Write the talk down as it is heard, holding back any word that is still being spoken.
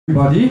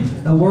Everybody,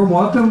 a warm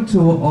welcome to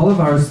all of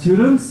our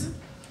students,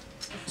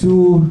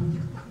 to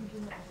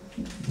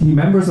the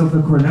members of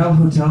the Cornell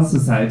Hotel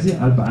Society,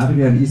 Alba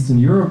Adria and Eastern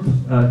Europe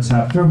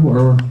chapter, who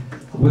are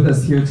with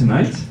us here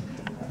tonight.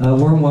 A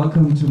warm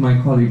welcome to my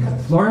colleague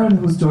Florian,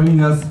 who's joining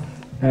us,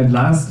 and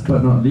last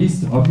but not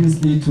least,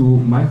 obviously, to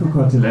Michael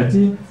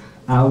Cortelletti,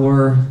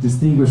 our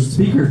distinguished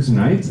speaker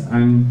tonight.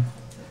 I'm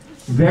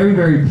very,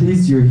 very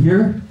pleased you're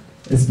here,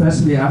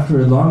 especially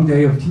after a long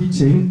day of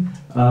teaching,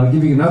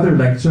 giving another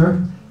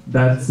lecture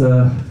that's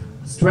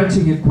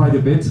stretching it quite a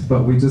bit,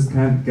 but we just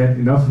can't get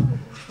enough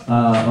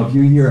of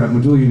you here at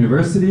MODUL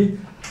University.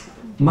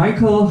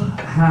 Michael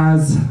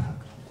has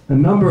a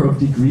number of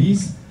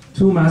degrees,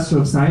 2 Master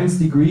of Science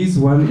degrees,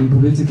 one in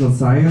political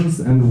science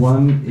and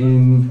one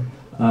in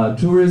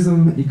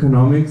tourism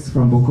economics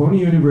from Bocconi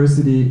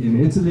University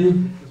in Italy.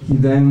 He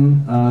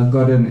then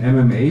got an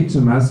MMH,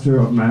 a Master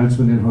of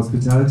Management in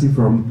Hospitality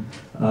from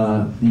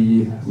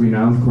the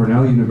renowned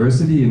Cornell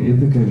University in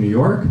Ithaca, New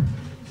York.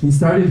 He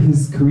started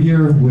his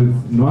career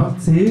with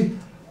Nordsee,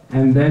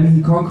 and then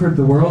he conquered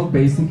the world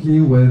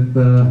basically with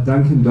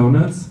Dunkin'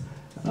 Donuts,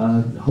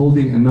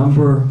 holding a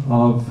number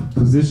of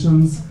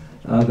positions,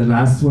 the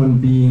last one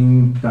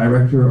being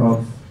Director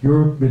of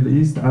Europe, Middle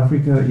East,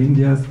 Africa,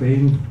 India,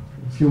 Spain,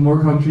 a few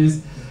more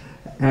countries.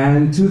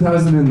 And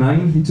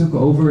 2009 he took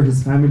over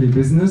his family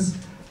business,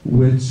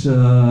 which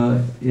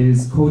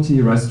is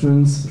Coty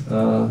Restaurants,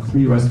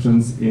 3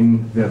 restaurants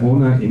in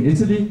Verona in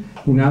Italy.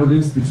 He now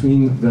lives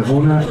between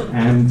Verona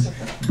and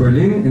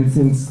Berlin, and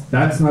since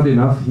that's not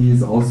enough, he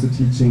is also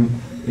teaching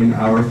in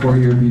our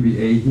 4-year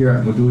BBA here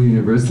at MODUL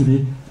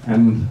University,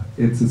 and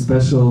it's a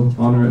special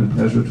honor and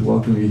pleasure to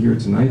welcome you here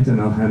tonight, and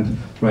I'll hand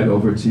right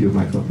over to you,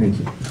 Michael. Thank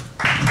you.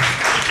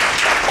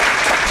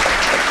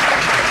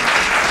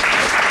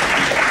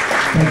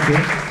 Thank you.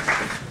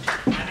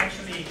 I'm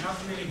actually not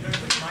really good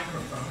with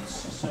microphones,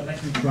 so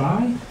let me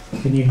try.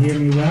 Can you hear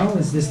me well?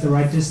 Is this the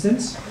right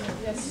distance?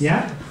 Yes.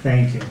 Yeah?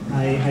 Thank you.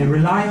 I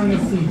rely on your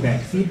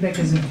feedback. Feedback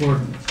is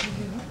important,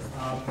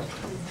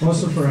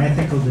 also for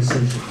ethical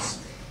decisions.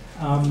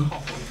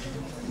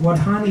 What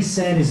Hani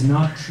said is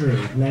not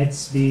true.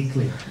 Let's be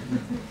clear.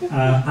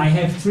 I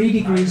have 3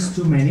 degrees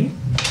too many.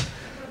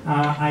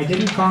 I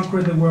didn't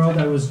conquer the world.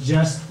 I was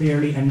just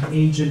barely an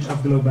agent of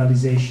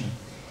globalization.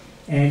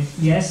 And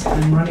yes,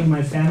 I'm running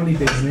my family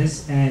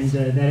business, and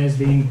that has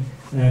been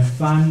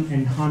fun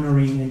and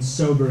honoring and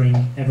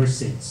sobering ever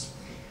since.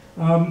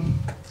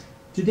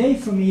 Today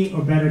for me,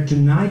 or better,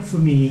 tonight for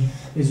me,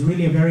 is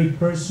really a very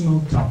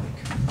personal topic.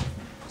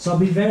 So I'll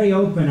be very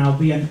open. I'll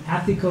be an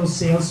ethical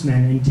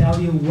salesman and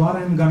tell you what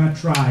I'm going to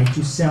try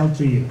to sell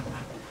to you.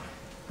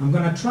 I'm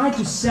going to try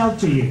to sell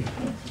to you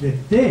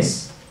that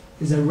this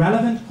is a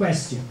relevant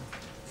question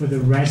for the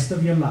rest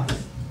of your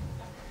life.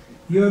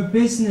 You're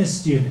business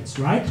students,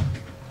 right?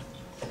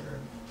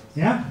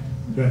 Yeah?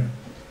 Good.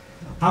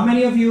 How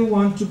many of you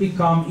want to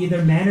become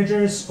either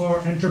managers or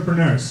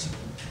entrepreneurs?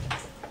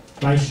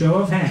 By show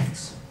of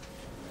hands.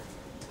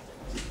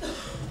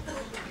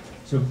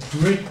 So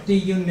pretty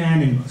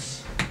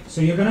unanimous. So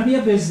you're going to be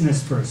a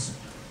business person.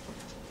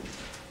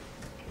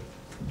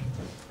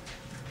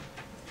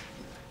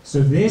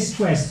 So this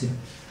question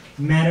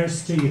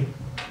matters to you.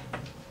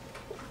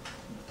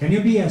 Can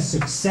you be a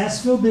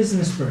successful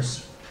business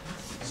person?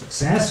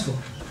 Successful.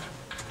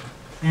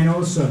 And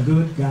also a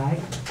good guy,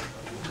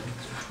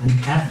 an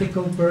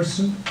ethical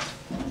person.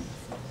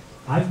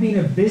 I've been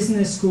a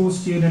business school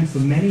student for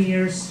many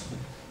years,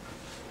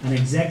 an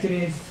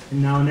executive,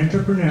 and now an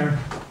entrepreneur,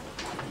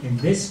 and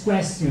this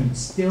question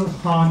still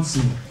haunts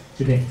me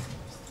today.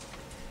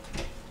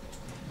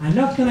 I'm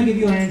not going to give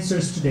you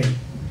answers today.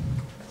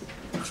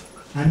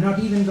 I'm not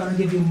even going to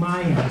give you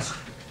my answer.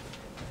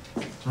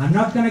 I'm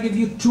not going to give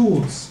you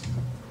tools.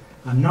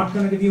 I'm not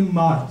going to give you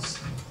models.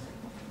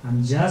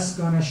 I'm just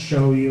going to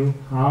show you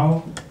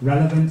how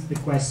relevant the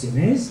question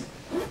is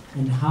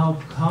and how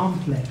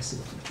complex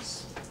it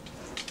is.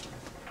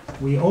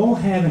 We all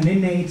have an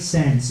innate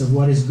sense of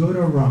what is good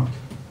or wrong.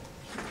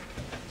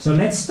 So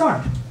let's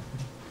start.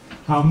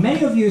 How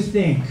many of you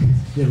think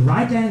the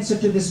right answer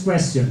to this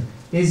question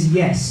is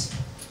yes?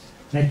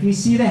 Let me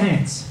see the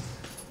hands.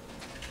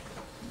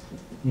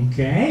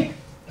 Okay.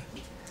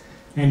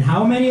 And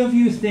how many of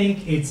you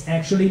think it's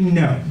actually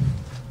no?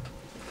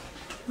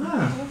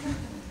 Ah.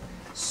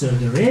 So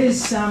there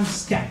is some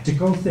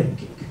skeptical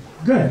thinking.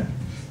 Good.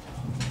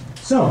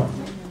 So,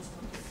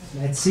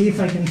 let's see if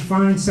I can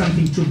find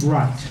something to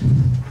write.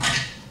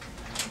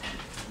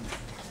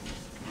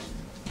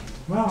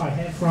 Well, I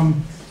have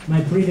from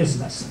my previous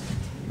lesson.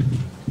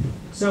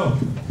 So,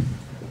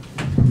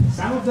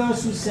 some of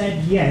those who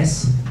said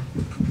yes,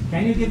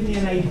 can you give me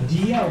an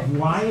idea of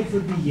why it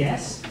would be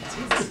yes?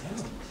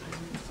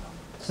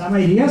 Some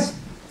ideas?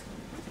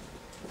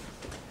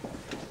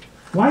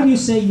 Why do you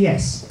say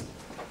yes?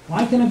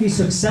 Why can I be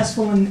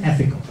successful and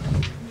ethical?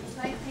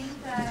 I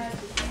think that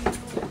you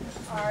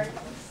are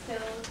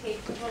still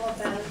capable of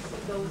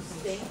balancing those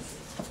things.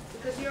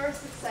 Because you're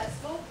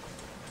successful,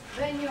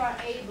 then you are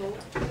able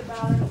to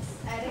balance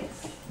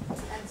ethics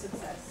and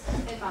success,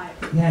 in my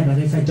opinion. Yeah, but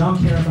if I don't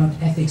care about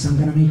ethics, I'm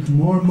going to make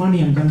more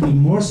money, I'm going to be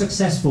more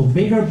successful,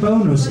 bigger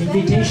bonus, But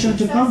invitation to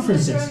then you're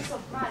conferences. successful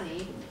in terms of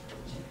money.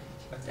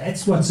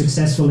 That's what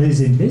successful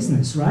is in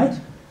business, right?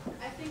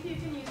 I think you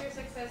can use your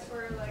success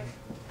for like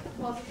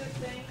positive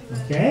things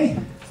and Okay.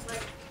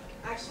 like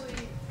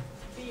actually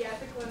be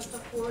ethical and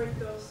support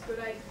those good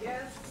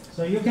ideas.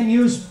 So you can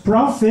use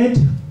profit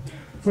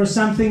for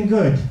something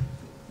good,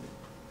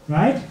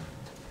 right?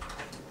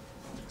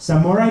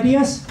 Some more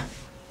ideas? I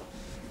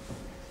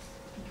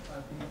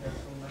think there's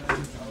so many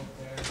out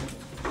there who are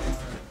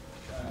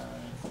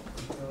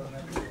still an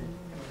ethical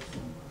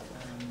person,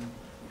 and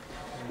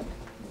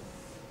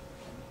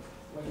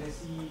when they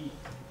see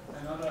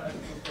another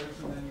ethical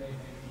person, then they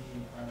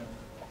maybe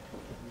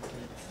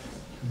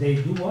They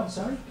do what,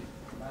 sorry?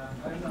 I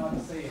don't know how to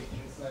say it.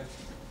 It's like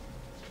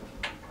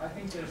I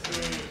think there's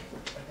still,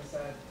 like I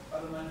said,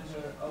 other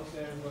managers out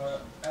there who are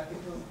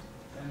ethical,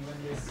 and when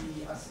they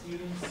see us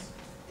students,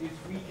 if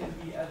we can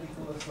be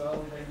ethical as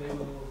well, then they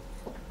will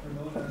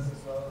promote us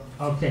as well.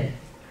 Okay.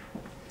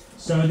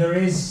 So there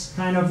is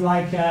kind of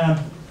like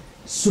a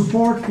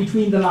support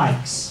between the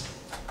likes.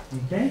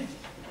 Okay?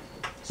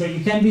 So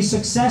you can be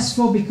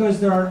successful because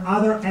there are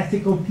other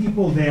ethical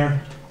people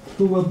there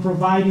who will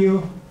provide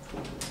you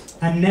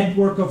a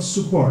network of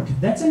support.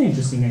 That's an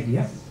interesting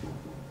idea.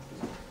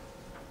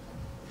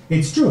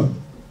 It's true.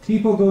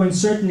 People go in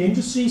certain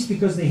industries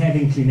because they have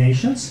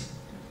inclinations.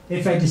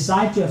 If I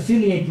decide to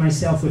affiliate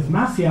myself with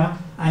mafia,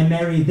 I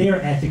marry their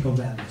ethical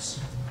values.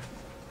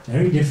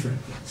 Very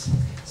different things.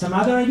 Some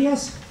other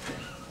ideas?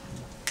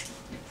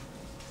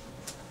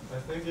 I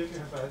think if you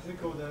have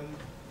ethical, then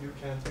you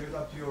can build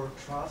up your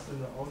trust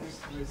and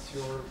honesty with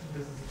your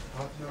business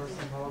partner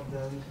somehow,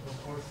 then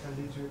of course can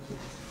lead you to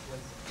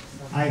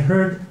success. I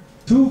heard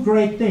two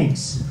great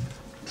things.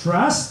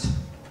 Trust,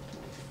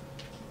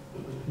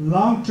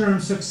 long-term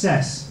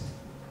success.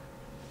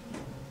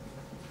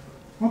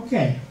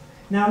 Okay,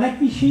 now let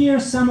me hear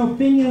some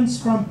opinions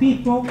from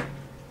people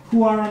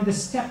who are on the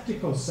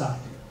skeptical side.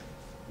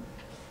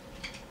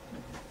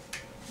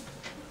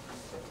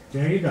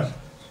 There you go.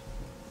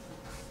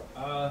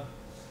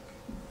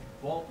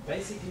 Well,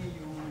 basically,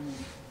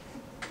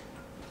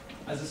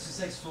 as a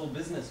successful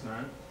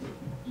businessman,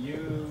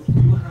 you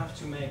have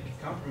to make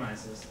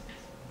compromises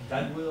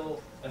that will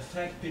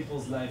affect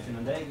people's life in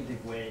a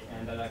negative way,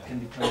 and that can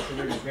be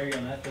considered very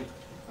unethical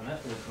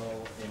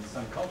in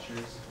some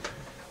cultures.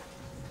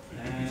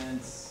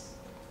 And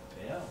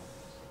yeah,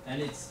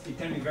 and it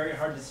can be very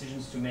hard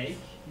decisions to make.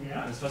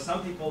 Yeah. And for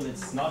some people,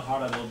 it's not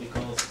hard at all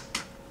because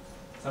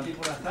some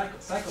people are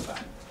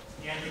psychopaths.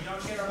 Yeah, they don't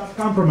care about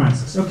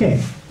compromises.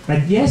 Okay,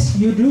 but yes,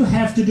 you do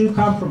have to do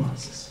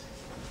compromises.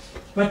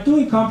 But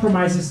doing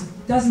compromises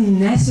doesn't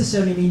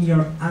necessarily mean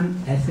you're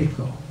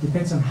unethical.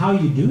 Depends on how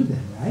you do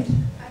them, right?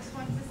 I just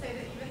wanted to say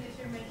that even if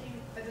you're making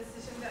a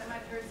decision that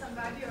might hurt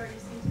somebody or you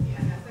seem to be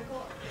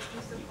unethical, if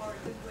you support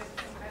it with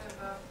some kind of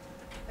a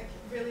like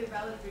really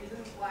valid reason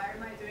why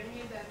am I doing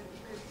it, then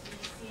you could be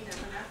seen as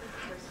an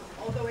ethical person.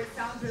 Although it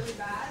sounds really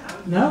bad.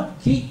 No,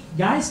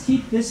 guys,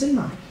 keep this in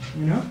mind.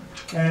 You know,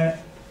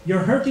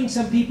 you're hurting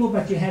some people,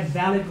 but you have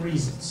valid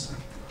reasons.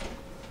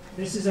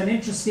 This is an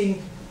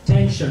interesting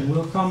tension.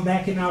 We'll come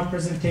back in our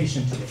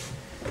presentation today.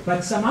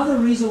 But some other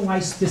reason why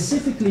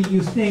specifically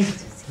you think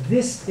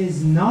this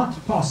is not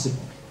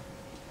possible.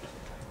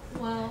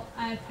 Well,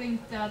 I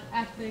think that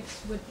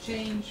ethics would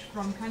change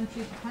from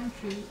country to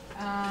country,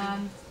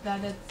 and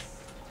that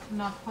it's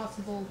not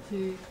possible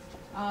to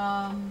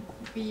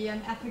be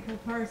an ethical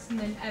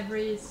person in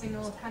every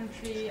single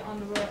country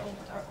on the world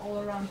or all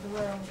around the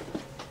world.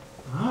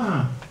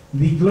 Ah,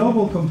 the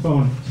global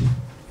component.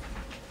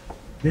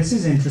 This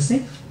is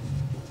interesting.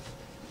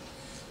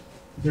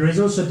 There is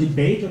also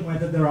debate on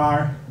whether there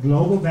are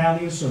global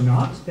values or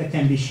not that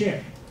can be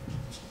shared.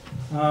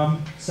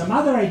 Some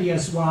other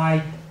ideas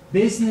why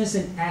business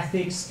and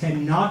ethics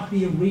cannot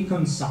be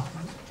reconciled.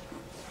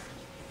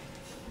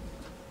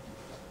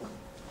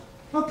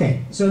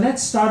 Okay, so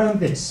let's start on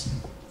this.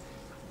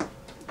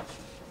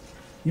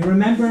 You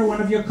remember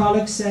one of your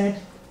colleagues said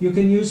you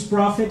can use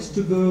profit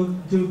to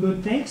do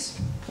good things?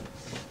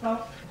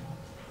 Well,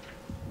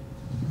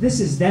 this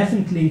is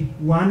definitely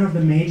one of the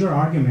major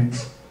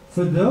arguments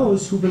for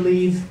those who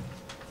believe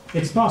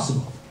it's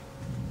possible.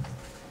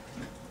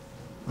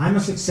 I'm a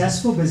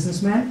successful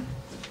businessman,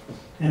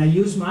 and I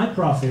use my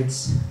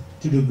profits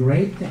to do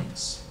great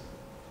things.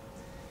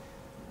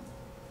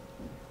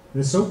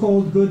 The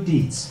so-called good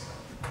deeds.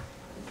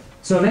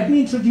 So let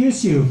me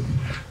introduce you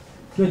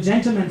to a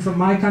gentleman from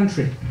my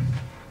country,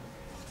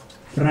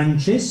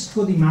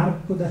 Francesco Di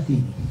Marco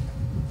Dattini.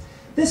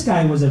 This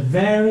guy was a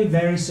very,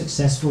 very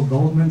successful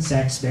Goldman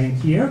Sachs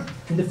banker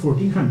in the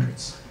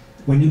 1400s,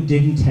 when you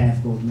didn't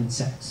have Goldman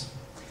Sachs.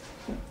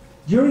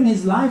 During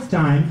his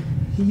lifetime,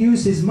 he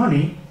used his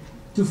money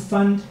to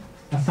fund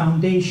a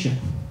foundation,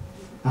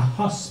 a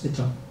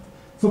hospital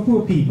for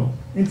poor people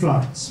in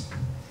Florence.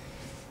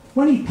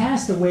 When he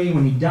passed away,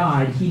 when he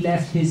died, he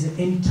left his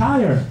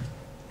entire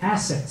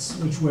assets,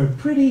 which were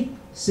pretty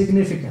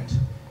significant,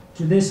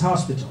 to this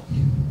hospital.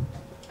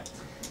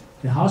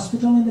 The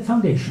hospital and the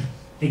foundation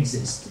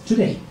exist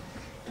today.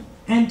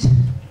 And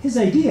his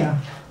idea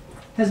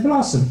has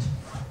blossomed.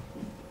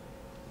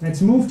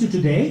 Let's move to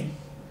today.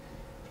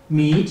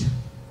 Meet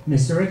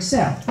Mr.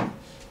 Excel,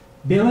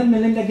 Bill and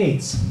Melinda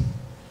Gates,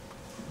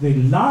 the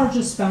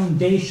largest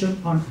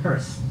foundation on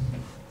earth.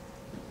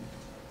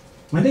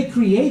 When they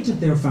created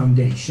their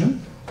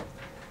foundation,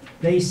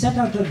 they set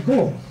out a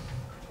goal.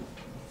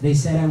 They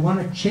said, I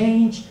want to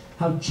change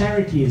how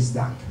charity is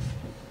done.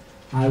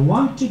 I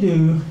want to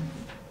do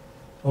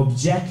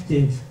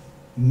objective,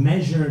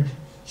 measured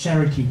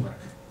charity work.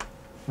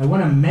 I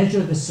want to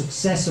measure the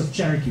success of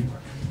charity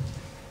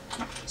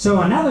work.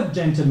 So another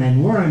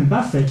gentleman, Warren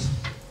Buffett,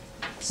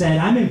 said,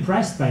 I'm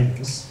impressed by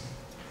this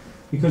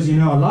because, you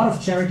know, a lot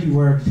of charity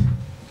work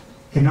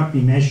cannot be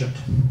measured.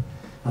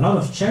 A lot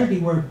of charity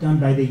work done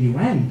by the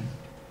UN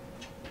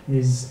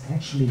is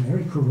actually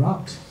very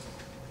corrupt,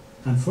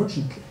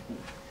 unfortunately.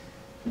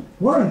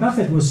 Warren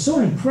Buffett was so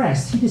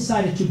impressed, he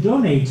decided to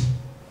donate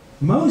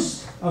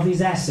most of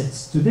his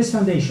assets to this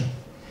foundation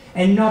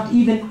and not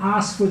even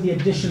ask for the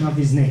addition of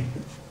his name.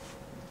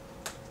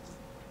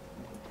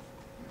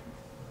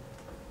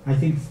 I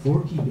think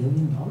 $40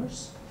 billion,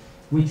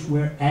 which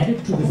were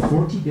added to the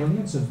 40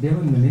 billions of Bill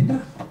and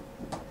Melinda,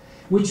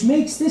 which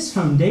makes this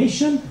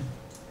foundation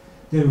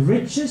the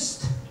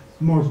richest,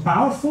 more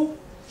powerful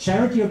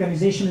charity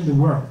organization in the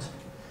world,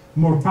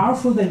 more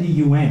powerful than the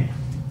UN.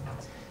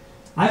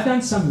 I've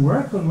done some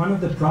work on one of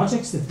the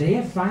projects that they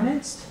have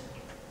financed.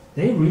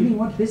 They really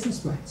want business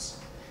plans.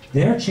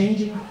 They're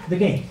changing the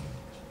game.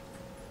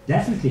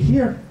 Definitely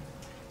here,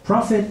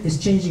 profit is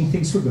changing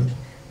things for good.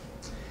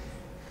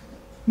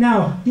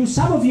 Now, do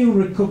some of you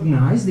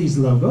recognize these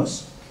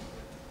logos?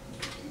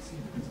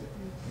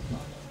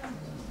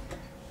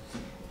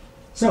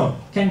 So,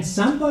 can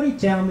somebody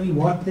tell me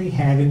what they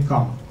have in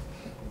common?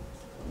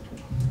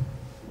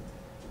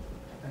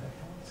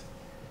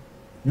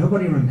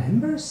 Nobody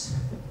remembers?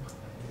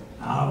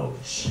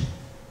 Ouch.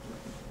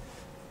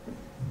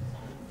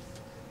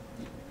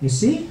 You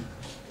see?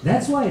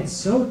 That's why it's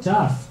so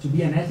tough to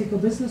be an ethical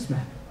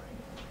businessman.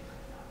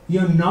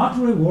 You're not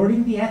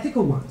rewarding the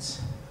ethical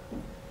ones.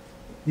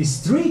 These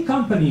three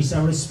companies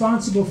are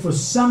responsible for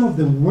some of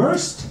the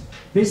worst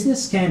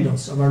business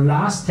scandals of our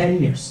last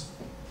 10 years.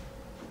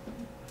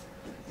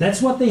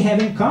 That's what they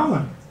have in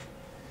common.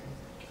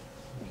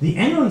 The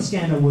Enron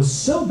scandal was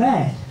so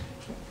bad,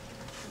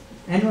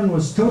 Enron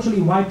was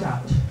totally wiped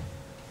out.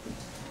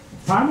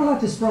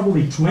 Parmalat is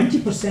probably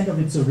 20% of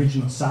its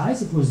original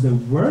size. It was the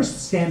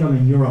worst scandal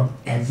in Europe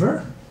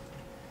ever.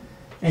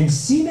 And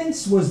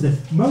Siemens was the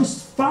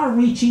most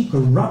far-reaching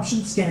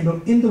corruption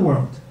scandal in the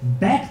world,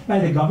 backed by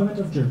the government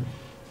of Germany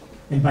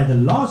and by the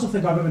laws of the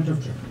government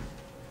of Germany.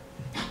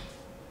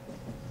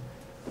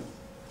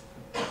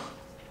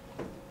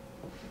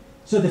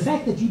 So the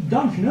fact that you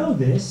don't know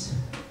this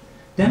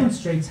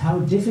demonstrates how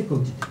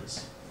difficult it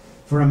is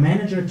for a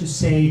manager to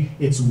say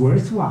it's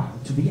worthwhile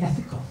to be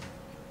ethical.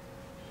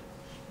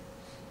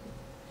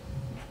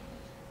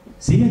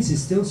 Siemens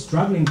is still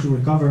struggling to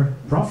recover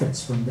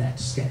profits from that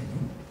scandal.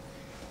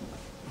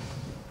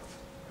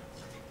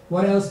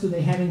 What else do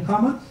they have in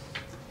common?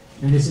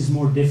 And this is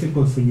more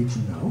difficult for you to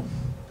know,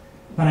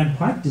 but I'm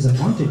quite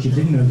disappointed you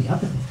didn't know the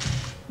other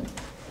thing.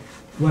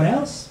 What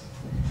else?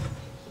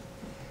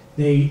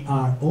 They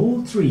are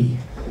all three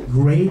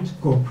great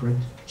corporate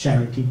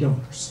charity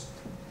donors.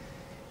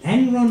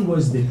 Enron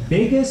was the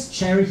biggest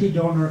charity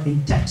donor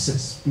in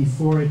Texas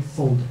before it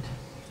folded.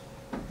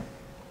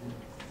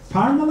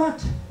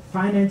 Parmalat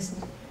financed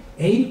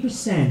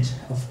 80%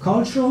 of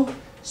cultural,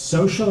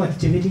 social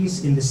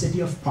activities in the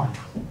city of Parma.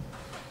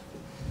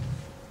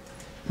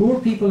 Poor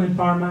people in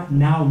Parma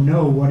now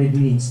know what it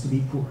means to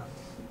be poor,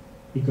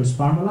 because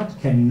Parmalat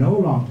can no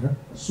longer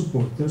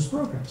support those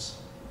programs.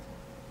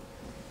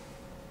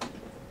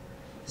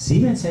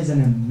 Siemens has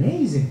an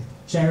amazing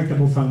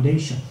charitable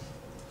foundation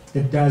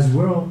that does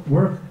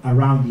work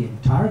around the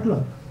entire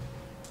globe.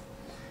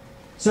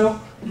 So,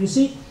 you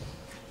see,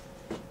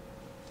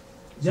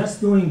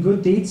 just doing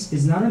good deeds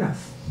is not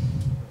enough.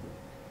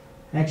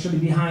 Actually,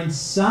 behind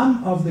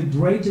some of the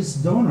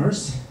greatest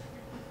donors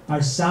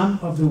are some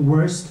of the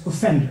worst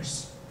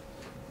offenders.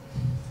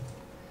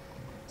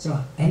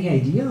 So, any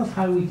idea of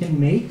how we can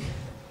make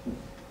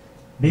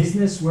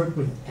business work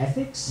with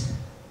ethics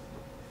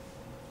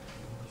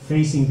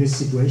facing this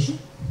situation?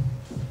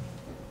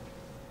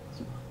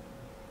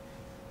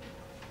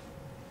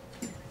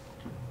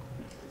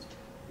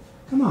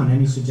 Come on,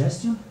 any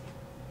suggestion?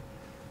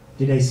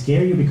 Did I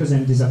scare you because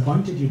I'm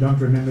disappointed you don't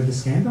remember the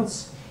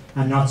scandals?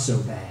 I'm not so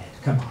bad,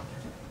 come on.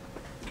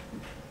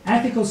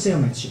 Ethical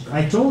salesmanship.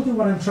 I told you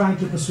what I'm trying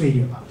to persuade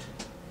you about.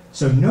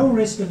 So no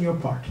risk on your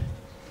part.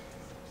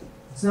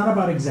 It's not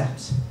about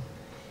exams.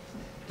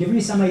 Give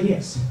me some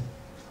ideas.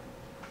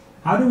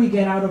 How do we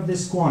get out of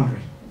this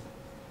quandary?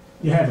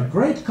 You have a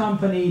great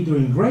company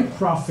doing great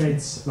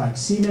profits like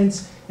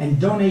Siemens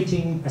and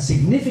donating a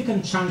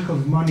significant chunk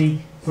of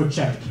money for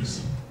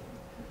charities.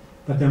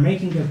 But they're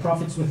making their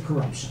profits with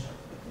corruption.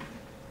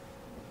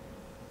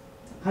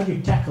 How do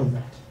you tackle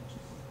that?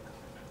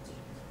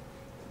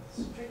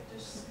 stricter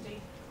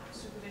state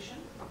supervision?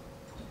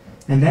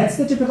 And that's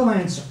the typical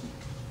answer.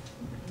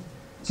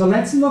 So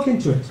let's look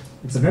into it.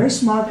 It's a very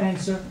smart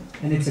answer,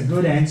 and it's a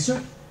good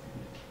answer.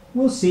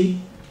 We'll see.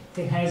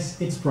 It has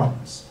its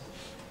problems.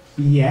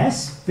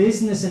 Yes,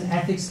 business and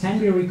ethics can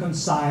be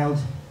reconciled.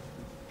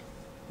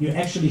 You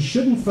actually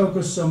shouldn't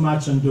focus so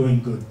much on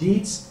doing good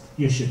deeds.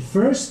 You should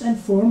first and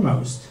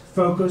foremost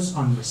focus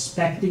on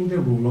respecting the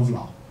rule of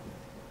law.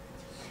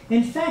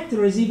 In fact,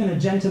 there is even a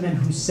gentleman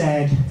who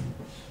said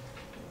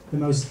the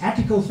most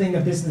ethical thing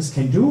a business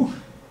can do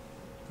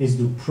is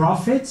do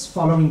profits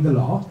following the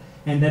law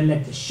and then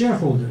let the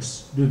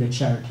shareholders do the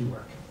charity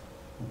work.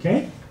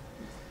 Okay?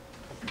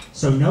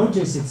 So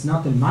notice it's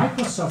not the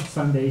Microsoft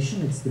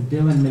Foundation, it's the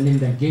Bill and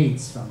Melinda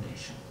Gates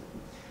Foundation.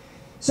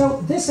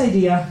 So this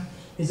idea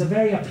is a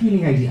very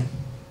appealing idea.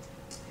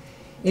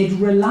 It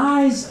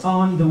relies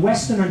on the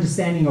Western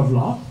understanding of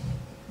law,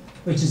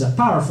 which is a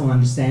powerful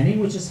understanding,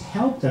 which has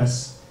helped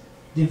us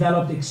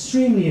develop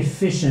extremely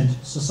efficient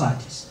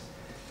societies.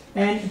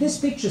 And this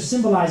picture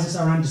symbolizes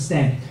our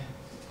understanding.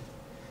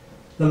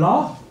 The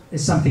law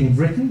is something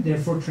written,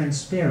 therefore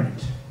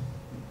transparent,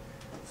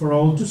 for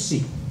all to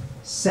see,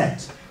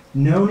 set,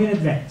 known in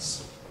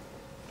advance.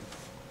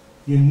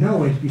 You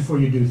know it before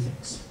you do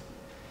things.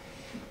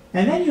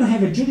 And then you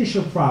have a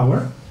judicial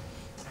power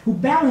who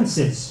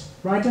balances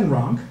right and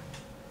wrong,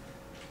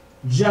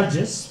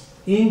 judges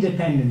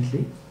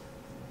independently,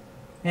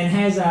 and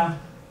has an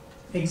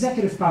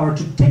executive power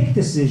to take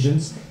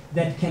decisions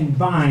that can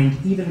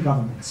bind even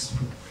governments.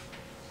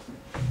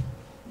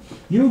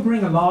 You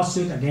bring a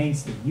lawsuit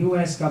against the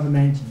US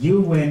government,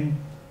 you win,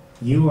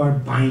 you are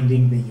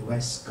binding the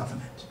US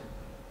government.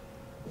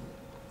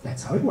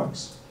 That's how it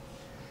works.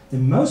 The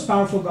most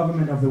powerful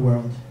government of the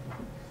world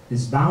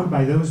is bound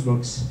by those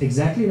books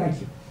exactly like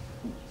you.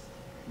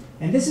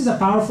 And this is a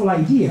powerful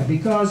idea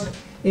because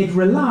it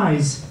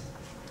relies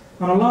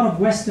on a lot of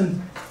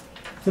Western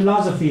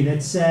philosophy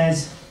that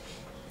says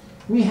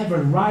we have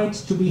a right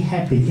to be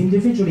happy,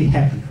 individually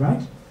happy,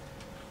 right?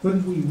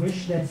 Wouldn't we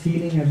wish that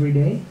feeling every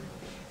day?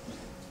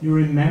 You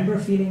remember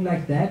feeling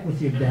like that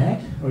with your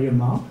dad or your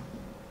mom?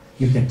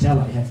 You can tell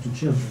I have 2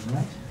 children,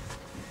 right?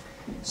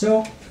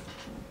 So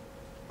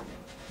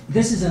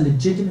this is a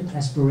legitimate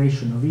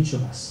aspiration of each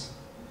of us,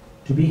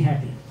 to be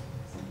happy.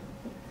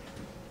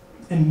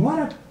 And what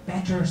a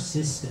better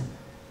system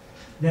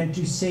than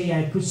to say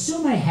I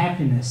pursue my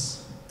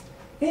happiness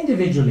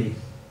individually,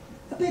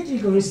 a bit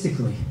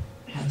egoistically.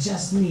 I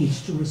just need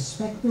to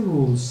respect the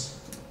rules,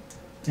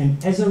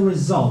 and as a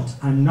result,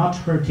 I'm not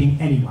hurting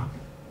anyone.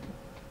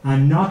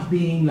 I'm not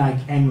being like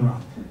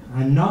Enron.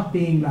 I'm not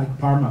being like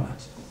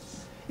Parmalat.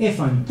 If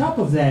on top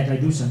of that I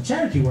do some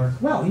charity work,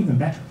 well, even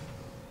better.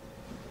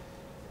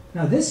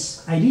 Now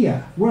this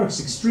idea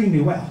works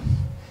extremely well.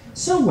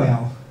 So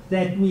well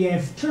that we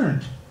have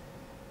turned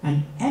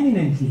an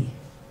eminently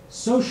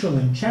social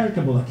and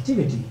charitable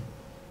activity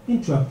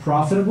into a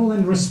profitable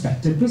and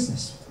respected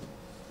business.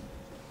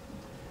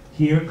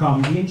 Here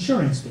comes the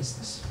insurance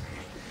business.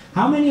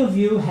 How many of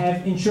you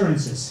have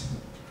insurances?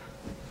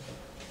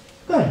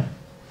 Good.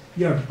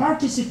 You're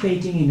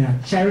participating in a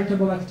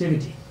charitable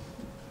activity.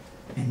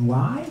 And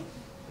why?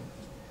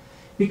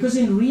 Because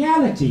in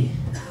reality,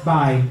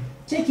 by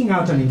taking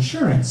out an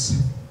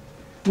insurance,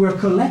 we're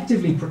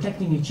collectively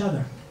protecting each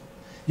other.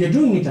 You're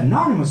doing it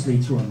anonymously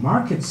through a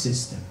market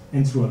system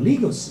and through a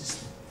legal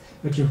system,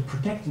 but you're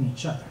protecting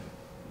each other.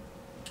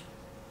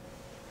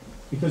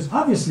 Because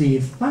obviously,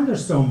 if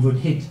thunderstorm would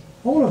hit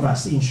all of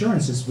us,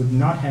 insurances would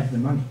not have the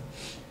money.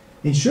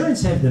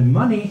 Insurance have the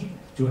money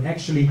to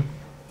actually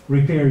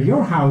repair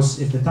your house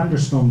if the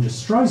thunderstorm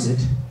destroys it,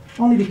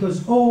 only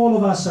because all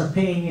of us are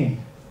paying in.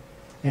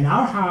 And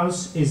our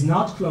house is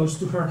not close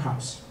to her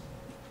house.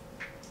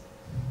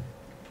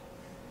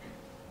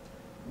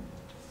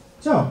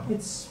 So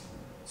it's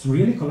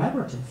really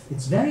collaborative.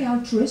 It's very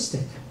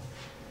altruistic.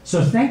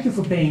 So thank you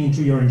for paying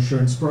into your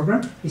insurance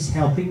program. It's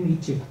helping me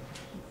too.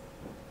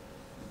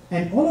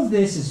 And all of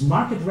this is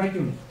market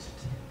regulated.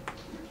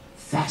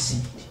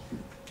 Fascinating.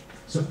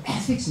 So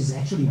ethics is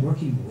actually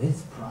working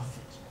with profit.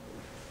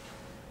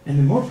 And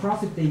the more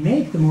profit they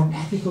make, the more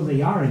ethical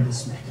they are in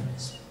this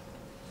mechanism.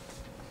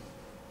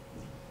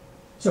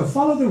 So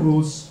follow the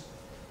rules.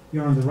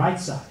 You're on the right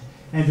side.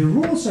 And the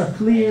rules are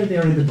clear.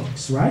 They're in the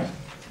books, right?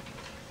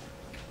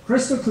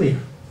 Crystal clear.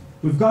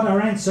 We've got our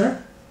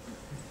answer.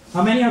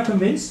 How many are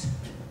convinced?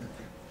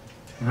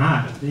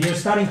 You're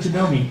starting to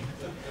know me.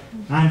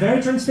 I'm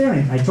very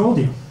transparent, I told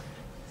you.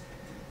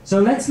 So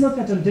let's look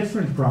at a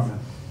different problem.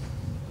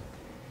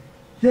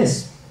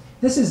 This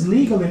is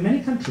legal in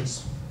many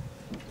countries.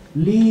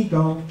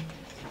 Legal.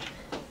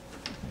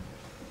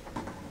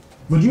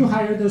 Would you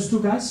hire those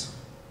 2 guys?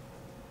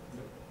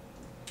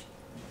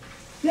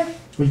 Yeah.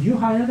 Would you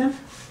hire them?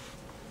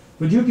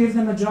 Would you give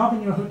them a job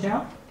in your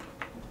hotel?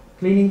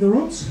 Cleaning the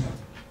rooms?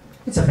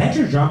 It's a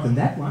better job than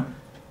that one.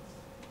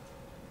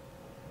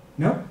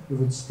 No, you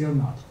would still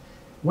not.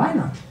 Why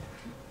not?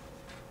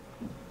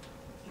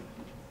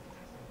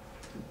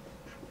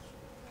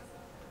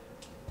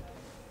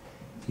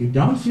 You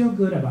don't feel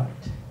good about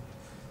it.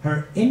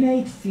 Her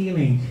innate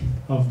feeling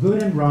of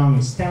good and wrong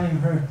is telling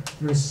her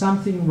there is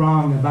something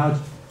wrong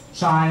about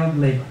child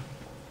labor.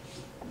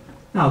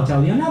 Now I'll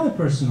tell you another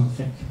personal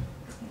thing.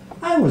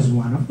 I was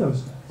one of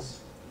those guys.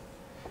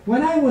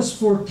 When I was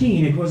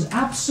 14, it was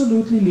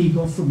absolutely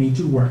legal for me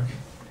to work.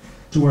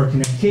 To work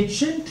in a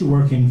kitchen, to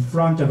work in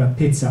front of a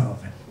pizza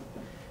oven,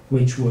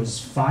 which was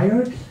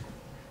fired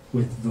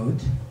with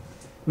wood,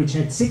 which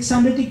had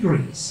 600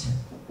 degrees.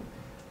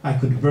 I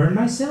could burn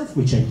myself,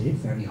 which I did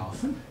very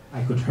often.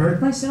 I could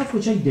hurt myself,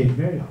 which I did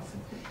very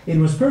often. It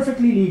was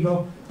perfectly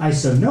legal. I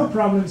saw no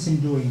problems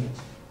in doing it.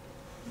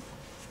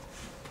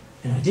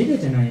 And I did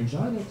it and I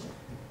enjoyed it.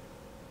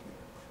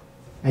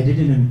 I did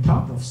it on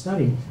top of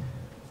studying.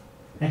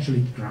 Actually,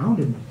 it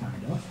grounded me,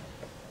 kind of.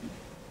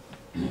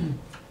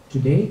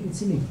 Today,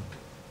 it's illegal.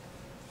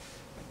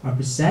 Our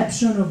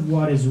perception of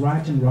what is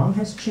right and wrong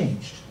has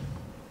changed.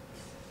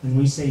 And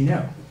we say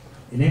no.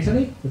 In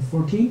Italy, with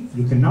 14,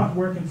 you cannot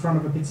work in front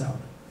of a pizza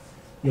oven.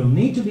 You'll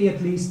need to be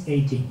at least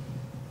 18.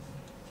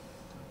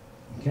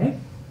 Okay?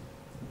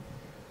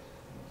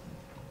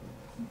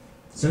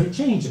 So it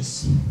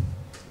changes.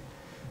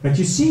 But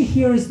you see,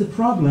 here is the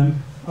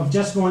problem of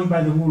just going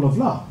by the rule of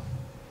law.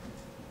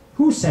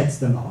 Who sets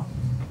the law?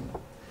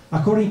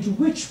 According to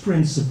which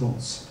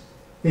principles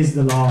is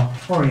the law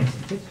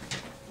oriented?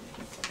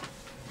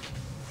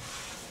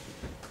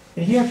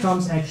 And here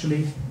comes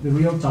actually the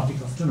real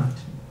topic of tonight.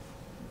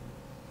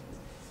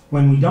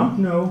 When we don't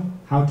know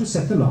how to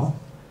set the law,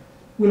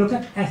 we look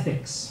at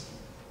ethics.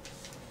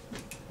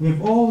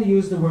 We've all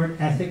used the word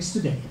ethics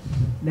today.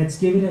 Let's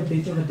give it a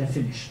bit of a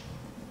definition.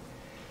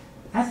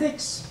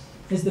 Ethics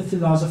is the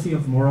philosophy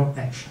of moral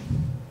action.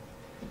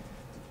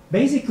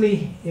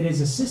 Basically, it is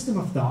a system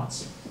of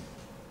thoughts,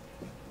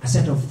 a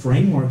set of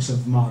frameworks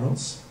of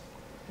models,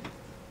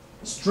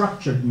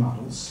 structured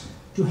models,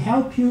 to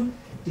help you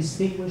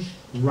distinguish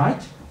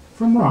right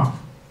from wrong.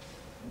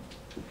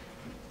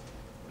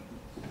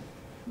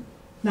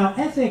 Now,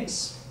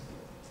 ethics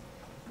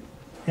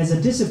as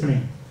a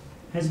discipline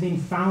has been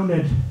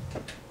founded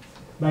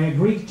by a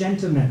Greek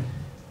gentleman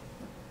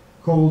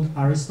called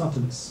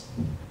Aristotle.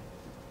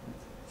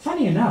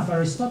 Funny enough,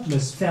 Aristotle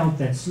felt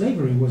that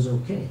slavery was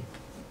okay.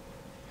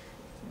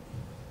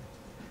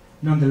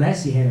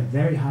 Nonetheless, he had a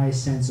very high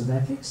sense of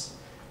ethics,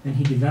 and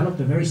he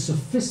developed a very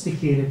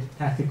sophisticated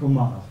ethical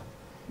model,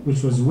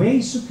 which was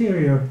way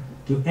superior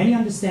to any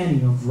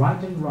understanding of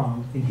right and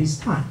wrong in his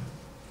time.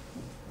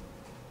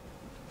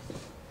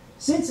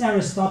 Since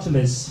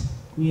Aristotle,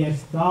 we have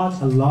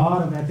thought a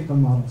lot of ethical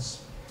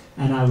models,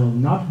 and I will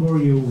not bore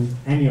you with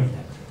any of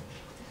them.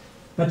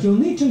 But you'll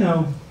need to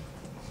know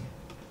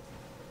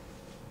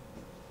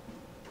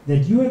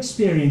that you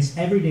experience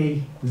every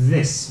day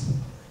this.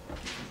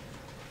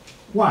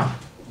 Why?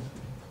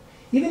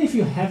 Even if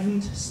you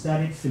haven't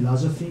studied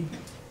philosophy,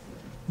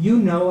 you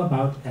know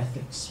about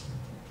ethics.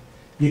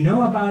 You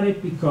know about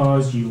it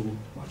because you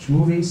watch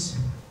movies,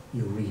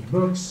 you read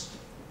books,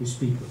 you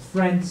speak with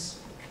friends,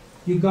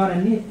 you got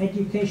an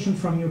education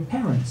from your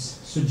parents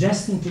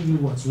suggesting to you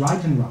what's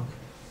right and wrong.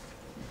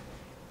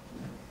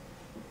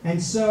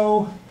 And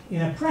so,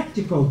 in a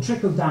practical,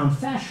 trickle-down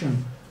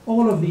fashion,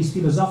 all of these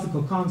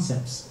philosophical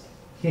concepts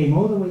came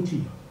all the way to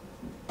you.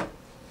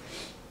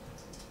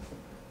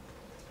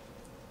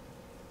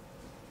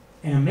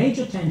 And a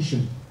major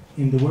tension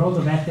in the world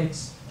of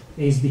ethics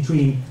is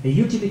between a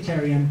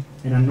utilitarian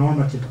and a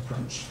normative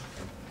approach.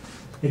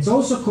 It's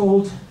also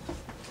called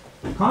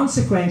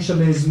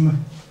consequentialism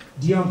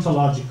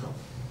deontological.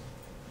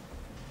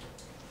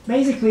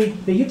 Basically,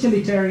 the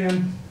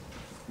utilitarian,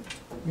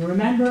 you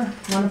remember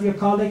one of your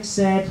colleagues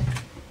said,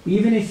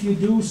 even if you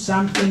do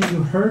something,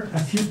 you hurt a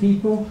few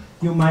people,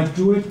 you might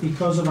do it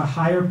because of a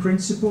higher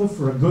principle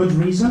for a good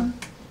reason.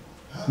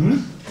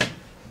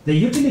 The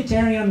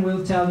utilitarian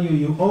will tell you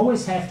you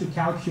always have to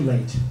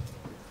calculate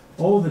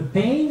all the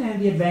pain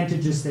and the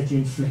advantages that you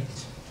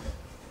inflict.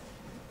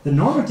 The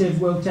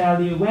normative will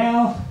tell you,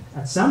 well,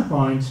 at some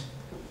point,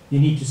 you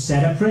need to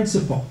set a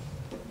principle.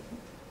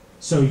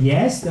 So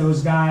yes,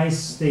 those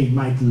guys, they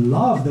might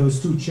love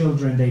those two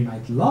children, they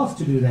might love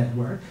to do that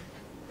work.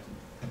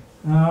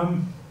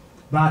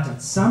 But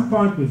at some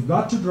point, we've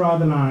got to draw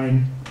the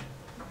line.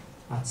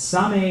 At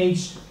some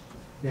age,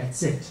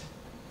 that's it.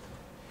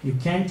 You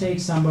can't take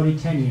somebody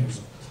 10 years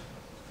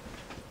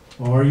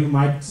old. Or you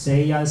might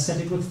say, I'll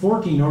set it with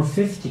 14 or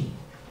 15.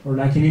 Or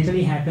like in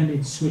Italy happened,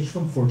 it switched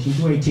from 14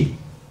 to 18.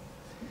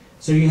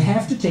 So you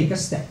have to take a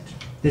step.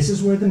 This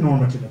is where the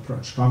normative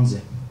approach comes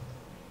in.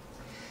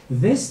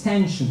 This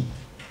tension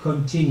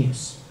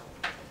continues.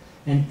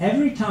 And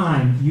every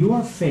time you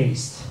are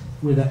faced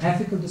with an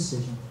ethical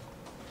decision,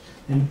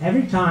 and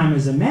every time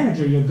as a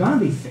manager you're going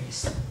to be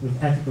faced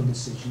with ethical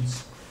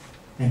decisions,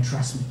 and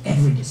trust me,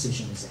 every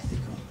decision is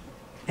ethical.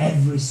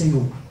 Every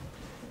single one.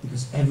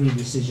 Because every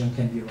decision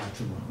can be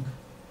right or wrong.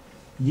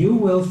 You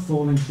will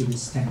fall into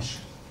this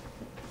tension.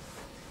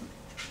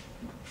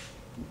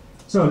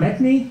 So let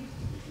me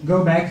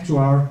go back to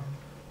our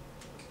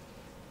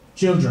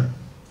children.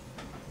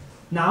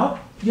 Now,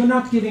 you're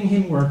not giving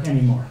him work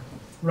anymore,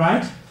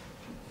 right?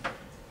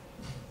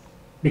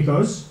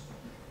 Because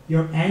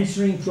you're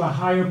answering to a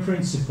higher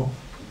principle.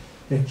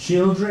 The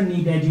children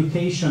need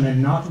education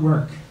and not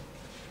work.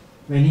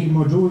 They need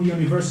MODUL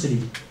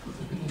University,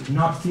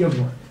 not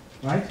fieldwork,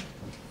 right?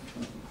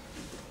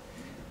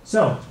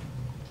 So,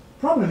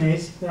 problem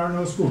is there are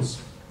no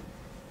schools.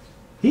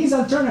 These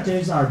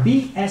alternatives are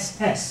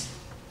BSS: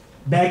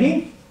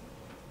 begging,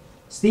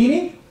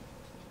 stealing,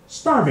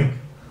 starving.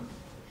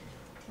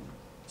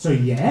 So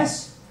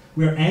yes,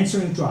 we are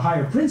answering to a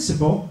higher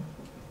principle,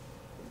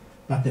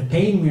 but the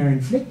pain we are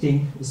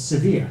inflicting is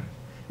severe.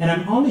 And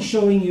I'm only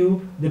showing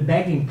you the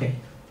begging pain,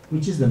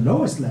 which is the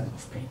lowest level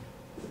of pain.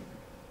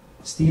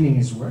 Stealing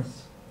is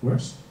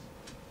worse,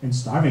 and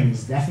starving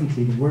is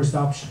definitely the worst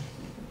option.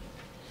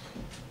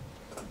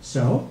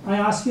 So I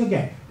ask you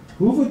again,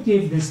 who would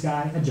give this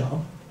guy a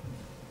job?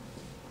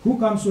 Who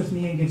comes with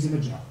me and gives him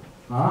a job?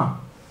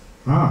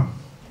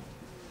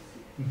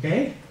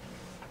 Okay?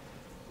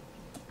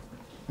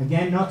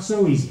 Again, not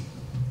so easy.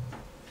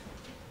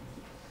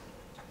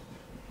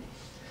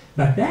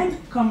 But then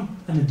come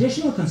an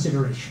additional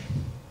consideration.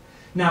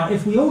 Now,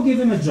 if we all give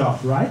him a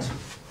job, right?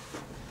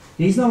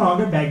 He's no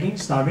longer begging,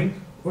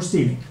 starving, or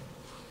stealing.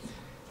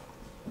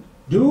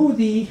 Do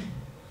the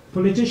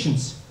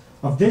politicians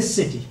of this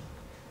city,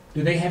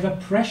 do they have a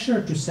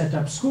pressure to set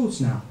up schools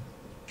now?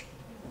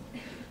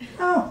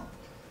 No.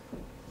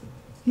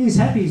 He's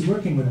happy he's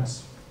working with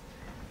us.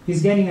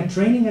 He's getting a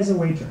training as a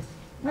waiter.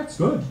 That's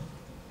good.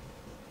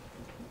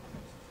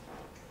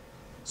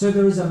 So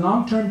there is a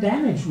long-term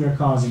damage we're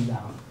causing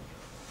down.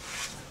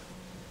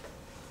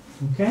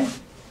 Okay?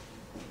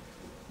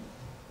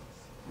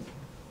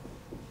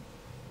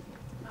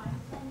 I'm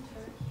from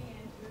Turkey,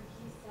 and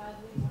Turkey is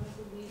sadly one of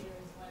the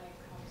leaders when it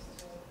comes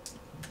to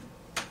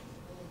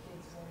little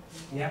kids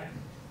working. Yeah.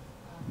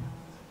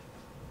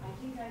 I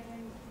think I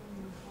can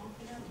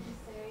confidently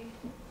say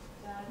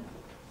that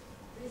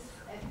this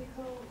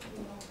ethical,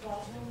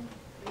 problem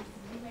is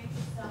you make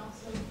it sound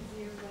so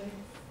easier, but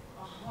it's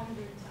 100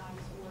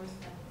 times worse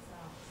than it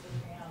sounds in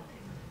reality.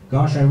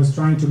 Gosh, I was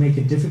trying to make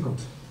it difficult.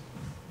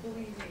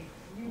 Believe me,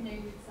 you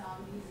made it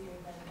sound easier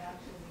than it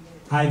actually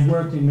is. I've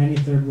worked in many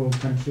third world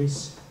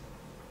countries,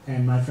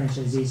 and my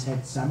franchisees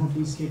had some of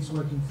these kids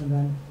working for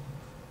them.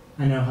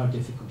 I know how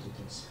difficult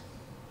it is.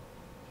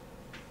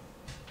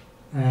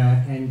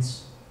 And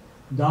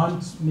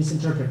don't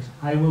misinterpret.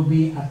 I will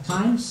be at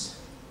times,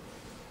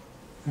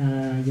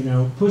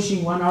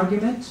 pushing one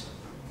argument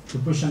to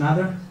push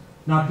another,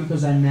 not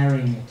because I'm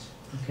marrying it,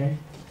 okay?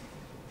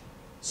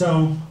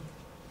 So,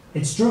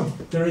 it's true.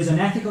 There is an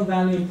ethical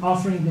value in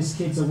offering these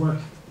kids a work.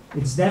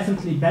 It's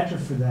definitely better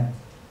for them.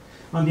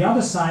 On the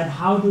other side,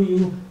 how do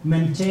you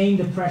maintain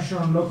the pressure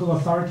on local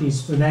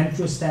authorities for them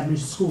to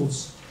establish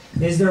schools?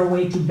 Is there a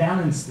way to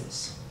balance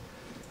this?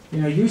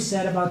 You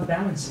said about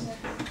balancing.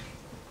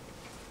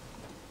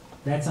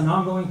 That's an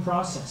ongoing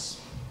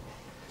process.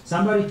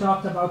 Somebody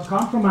talked about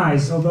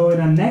compromise, although in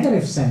a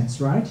negative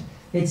sense, right?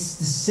 It's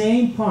the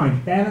same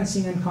point,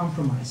 balancing and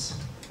compromise.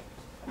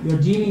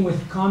 You're dealing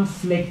with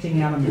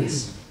conflicting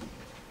elements.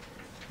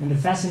 And the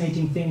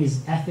fascinating thing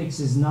is ethics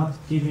is not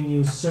giving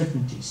you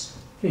certainties.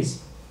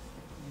 Please.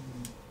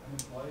 An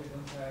employer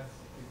don't have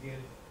to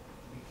give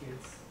the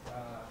kids 8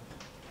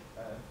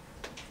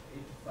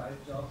 to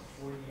 5 jobs,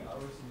 40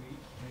 hours a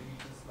week, maybe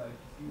just like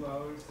a few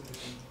hours so that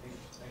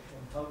they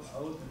can help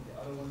out, and the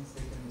other ones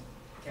they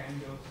can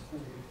go to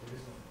school if there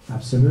is one.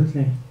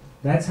 Absolutely.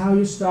 That's how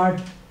you start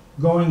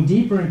going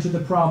deeper into the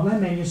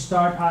problem, and you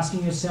start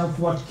asking yourself,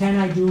 what can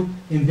I do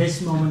in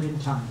this moment in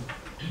time?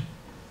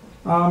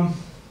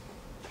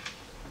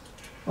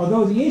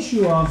 Although the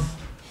issue of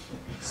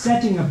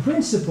setting a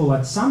principle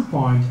at some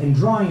point and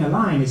drawing a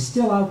line is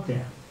still out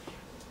there.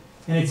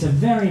 And it's a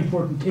very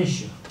important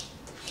issue.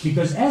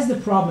 Because as the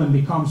problem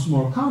becomes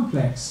more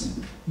complex,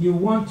 you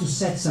want to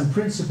set some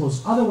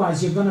principles.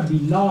 Otherwise, you're going to be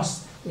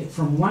lost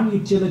from one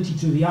utility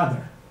to the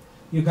other.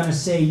 You're going to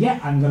say, yeah,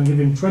 I'm going to give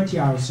him 20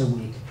 hours a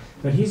week.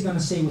 But he's going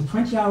to say, with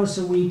 20 hours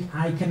a week,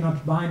 I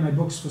cannot buy my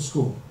books for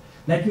school.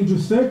 Let me do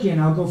 30 and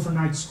I'll go for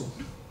night school.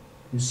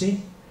 You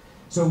see?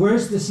 So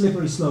where's the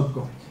slippery slope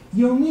going?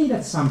 You'll need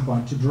at some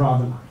point to draw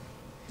the line.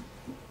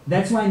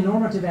 That's why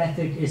normative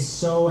ethic is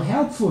so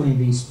helpful in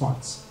these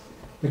points.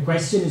 The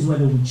question is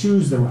whether we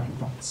choose the right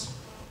points.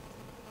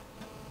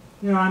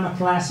 I'm a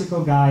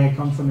classical guy, I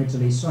come from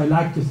Italy, so I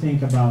like to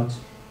think about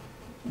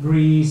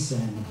Greece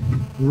and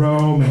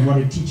Rome and what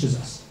it teaches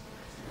us.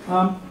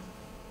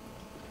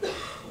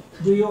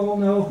 Do you all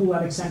know who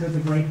Alexander the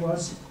Great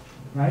was?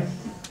 Right?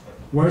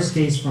 Worst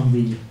case from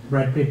the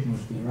Brad Pitt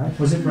movie, right?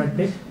 Was it Brad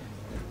Pitt?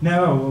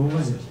 No, what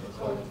was it?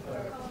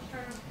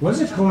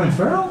 Was it Colin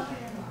Farrell?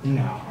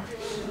 No.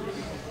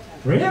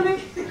 Really?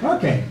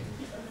 Okay.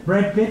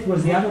 Brad Pitt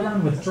was the other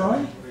one with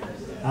Troy?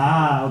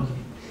 Okay.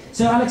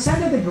 So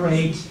Alexander the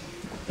Great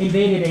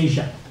invaded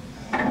Asia.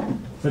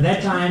 For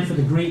that time, for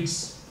the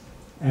Greeks,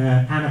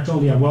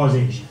 Anatolia was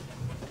Asia.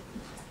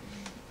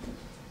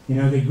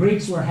 The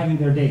Greeks were having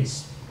their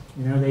days.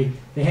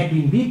 They had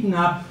been beaten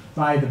up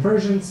by the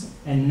Persians,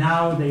 and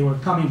now they were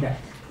coming back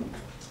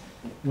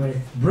with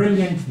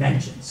brilliant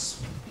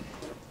vengeance.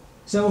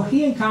 So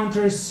he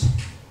encounters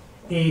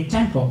a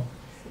temple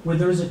where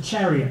there is a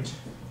chariot.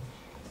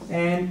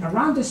 And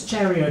around this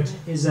chariot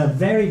is a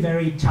very,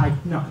 very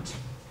tight knot.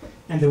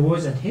 And there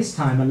was at his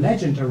time a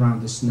legend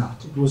around this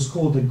knot. It was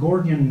called the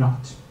Gordian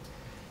knot.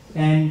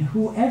 And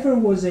whoever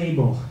was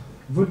able,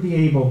 would be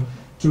able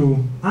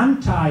to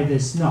untie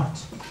this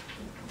knot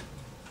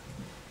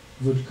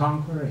would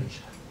conquer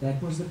Asia.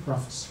 That was the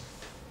prophecy.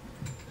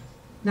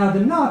 Now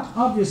the knot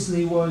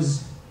obviously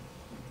was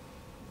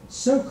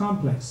so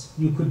complex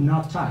you could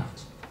not tie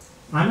it.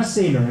 I'm a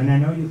sailor and I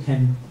know you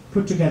can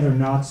put together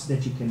knots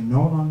that you can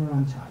no longer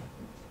untie.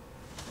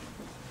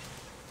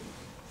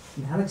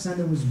 And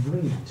Alexander was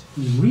brilliant.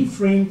 He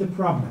reframed the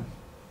problem,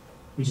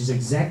 which is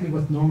exactly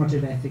what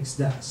normative ethics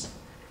does.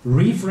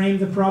 Reframe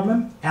the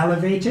problem,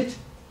 elevate it,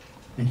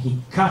 and he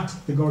cut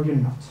the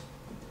Gordian knot.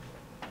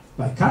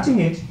 By cutting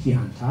it, he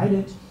untied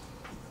it.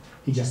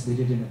 He just did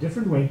it in a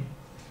different way,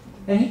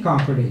 and he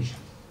conquered Asia.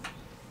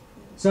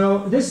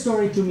 So this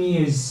story to me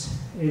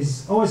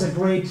is always a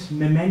great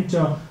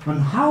memento on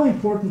how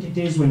important it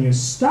is when you're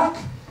stuck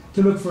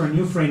to look for a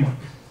new framework.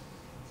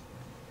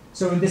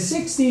 So in the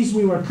 60s,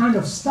 we were kind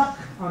of stuck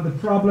on the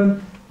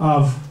problem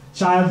of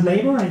child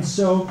labor, and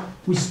so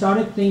we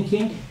started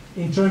thinking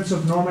in terms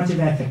of normative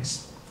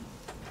ethics.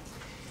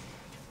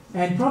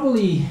 And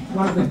probably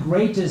one of the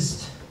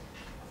greatest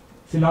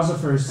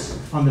philosophers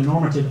on the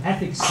normative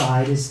ethics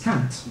side is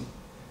Kant.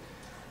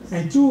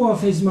 And two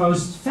of his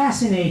most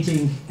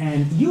fascinating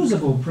and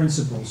usable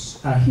principles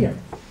are here.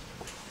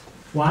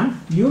 One,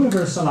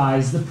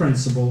 universalize the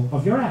principle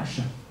of your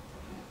action.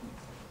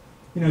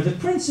 You know, the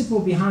principle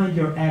behind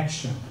your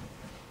action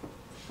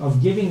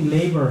of giving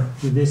labor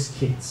to these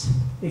kids,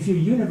 if you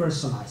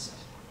universalize it,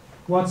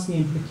 what's the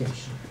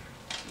implication?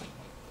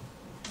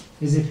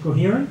 Is it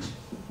coherent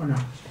or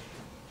not?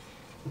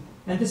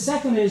 And the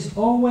second is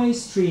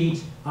always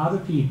treat other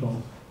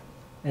people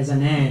as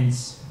an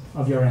ends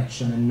of your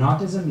action and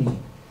not as a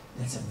mean.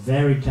 That's a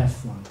very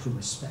tough one to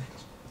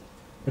respect,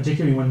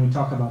 particularly when we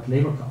talk about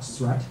labor costs,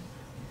 right?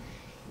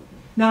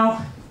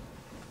 Now,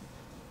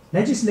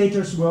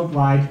 legislators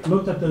worldwide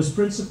looked at those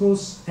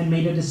principles and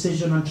made a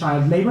decision on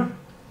child labor.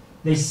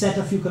 They set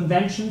a few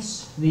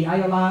conventions. The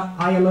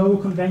ILO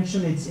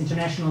convention, it's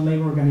International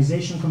Labor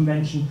Organization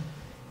Convention,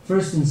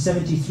 first in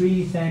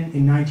 73, then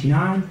in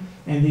 99,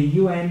 and the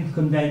UN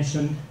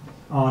Convention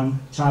on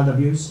Child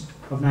Abuse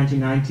of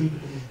 1990.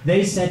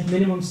 They set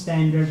minimum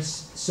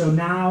standards, so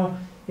now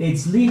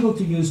it's legal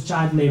to use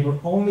child labor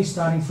only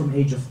starting from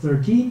age of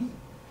 13,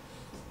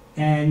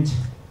 and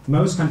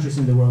most countries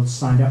in the world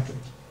signed up to it.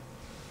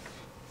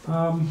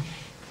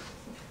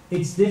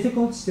 It's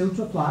difficult still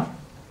to apply,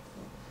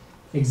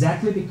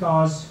 exactly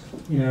because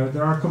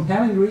there are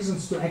compelling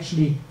reasons to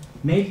actually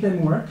make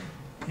them work,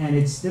 and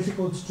it's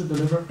difficult to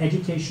deliver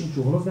education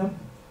to all of them.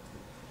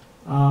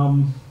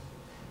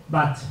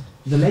 But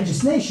the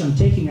legislation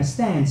taking a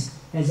stance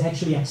has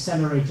actually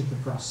accelerated the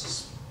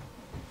process.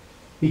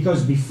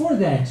 Because before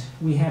that,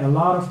 we had a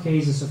lot of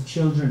cases of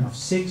children of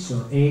 6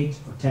 or 8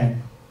 or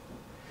 10.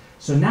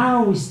 So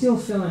now we still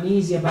feel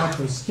uneasy about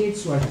those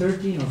kids who are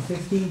 13 or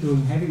 15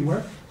 doing heavy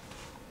work.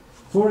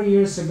 4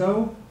 years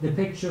ago, the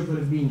picture would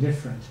have been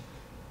different.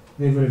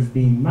 They would have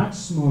been much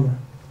smaller.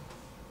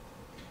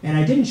 And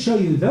I didn't show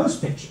you those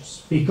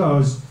pictures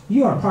because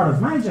you are part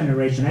of my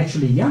generation,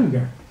 actually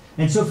younger.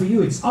 And so for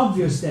you, it's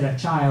obvious that a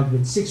child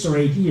with 6 or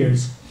 8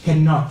 years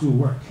cannot do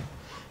work.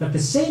 But the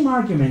same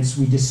arguments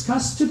we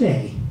discussed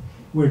today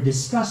were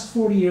discussed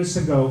 40 years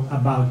ago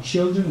about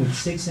children with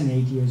 6 and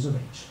 8 years of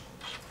age.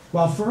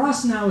 Well, for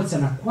us now, it's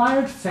an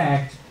acquired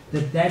fact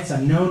that that's a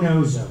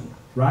no-no zone,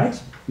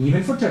 right?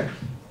 Even for Turkey.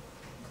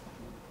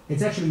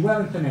 It's actually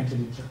well implemented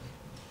in Turkey.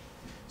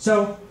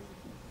 So,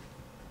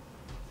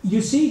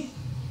 you see,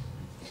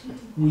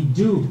 we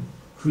do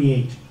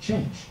create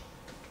change.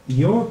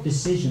 Your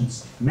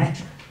decisions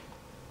matter.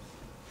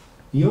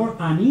 Your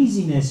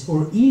uneasiness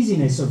or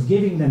easiness of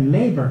giving them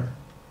labor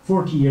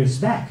 40 years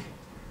back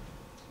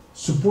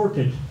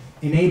supported,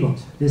 enabled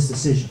this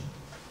decision.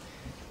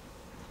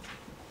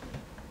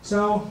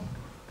 So,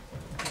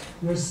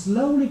 we're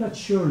slowly but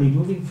surely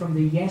moving from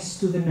the yes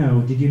to the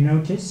no. Did you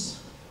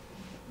notice?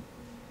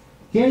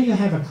 Here you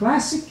have a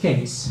classic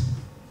case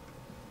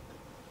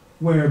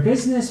where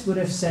business would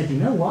have said, you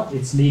know what,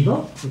 it's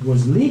legal. It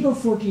was legal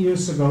 40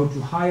 years ago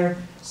to hire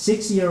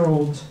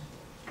 6-year-old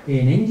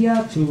in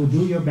India to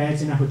do your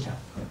beds in a hotel.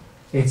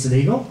 It's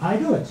legal, I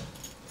do it.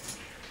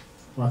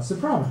 What's the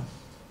problem?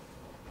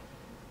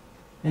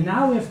 And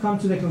now we have come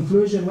to the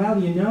conclusion, well,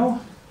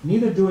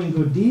 neither doing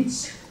good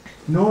deeds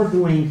nor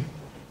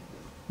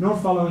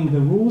following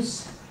the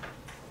rules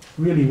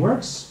really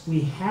works.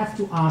 We have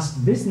to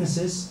ask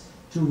businesses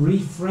to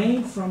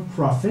refrain from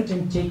profit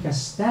and take a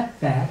step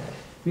back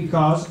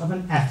because of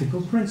an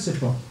ethical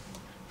principle.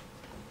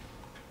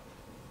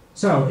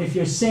 So if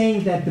you're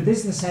saying that the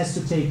business has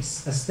to take a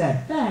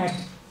step back,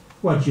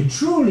 what you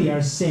truly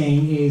are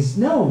saying is,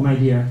 no, my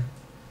dear,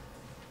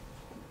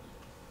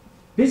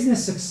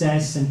 business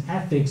success and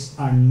ethics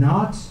are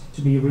not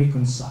to be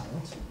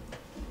reconciled.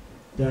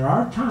 There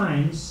are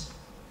times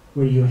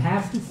where you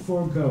have to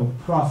forego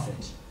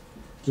profit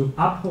to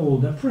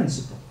uphold a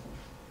principle.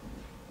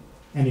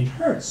 And it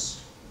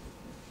hurts.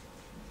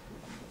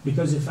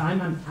 Because if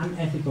I'm an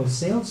unethical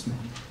salesman,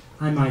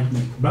 I might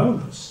make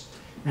bonus,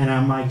 and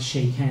I might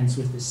shake hands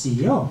with the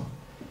CEO.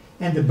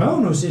 And the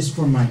bonus is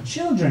for my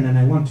children, and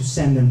I want to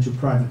send them to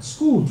private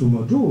school, to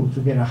MODUL, to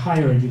get a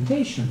higher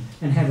education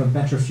and have a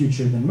better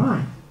future than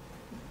mine.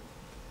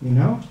 You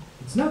know?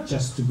 It's not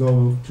just to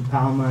go to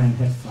Palma and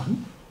have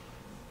fun.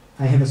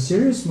 I have a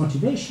serious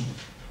motivation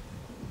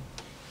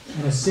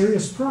and a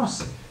serious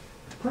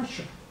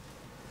pressure.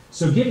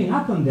 So giving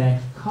up on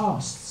that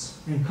costs,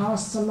 and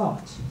costs a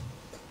lot.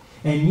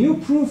 And you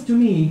prove to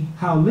me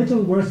how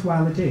little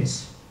worthwhile it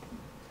is.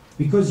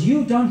 Because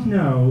you don't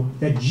know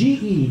that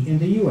GE in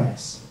the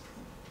US,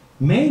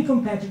 main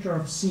competitor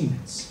of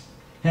Siemens,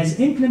 has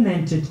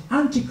implemented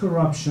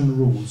anti-corruption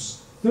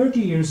rules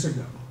 30 years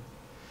ago,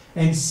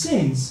 and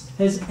since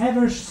has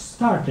ever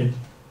started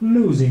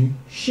losing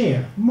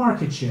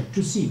market share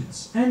to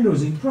Siemens, and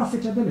losing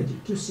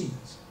profitability to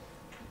Siemens,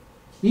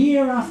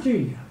 year after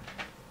year.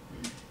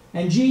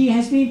 And GE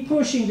has been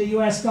pushing the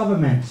US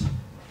government,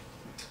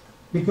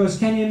 because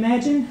can you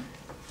imagine,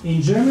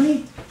 in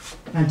Germany,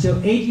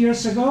 until 8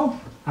 years ago,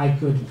 I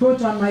could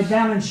put on my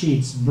balance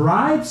sheets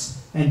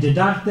bribes and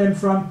deduct them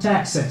from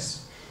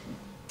taxes.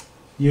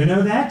 You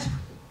know that?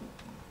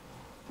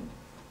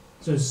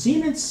 So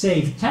Siemens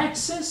saved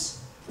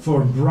taxes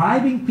for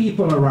bribing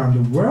people around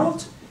the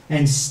world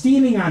and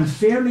stealing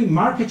unfairly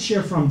market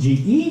share from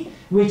GE,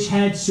 which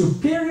had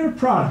superior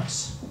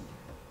products.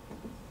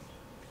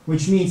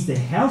 Which means the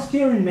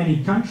healthcare in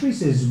many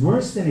countries is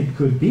worse than it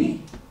could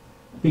be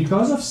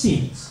because of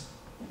Siemens.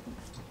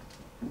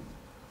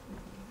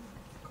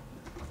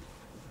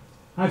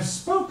 I've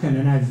spoken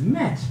and I've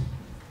met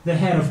the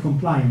head of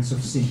compliance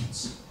of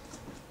Siemens.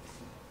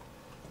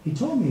 He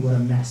told me what a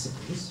mess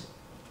it is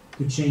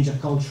to change a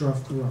culture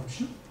of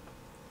corruption.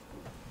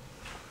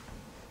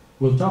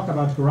 We'll talk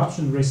about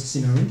corruption risks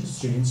in our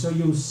industry, and so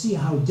you'll see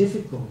how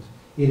difficult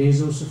it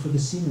is also for the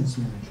Siemens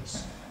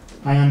managers.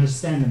 I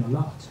understand them a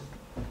lot.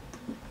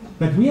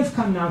 But we have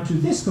come now to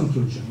this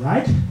conclusion,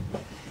 right?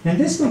 And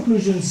this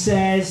conclusion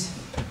says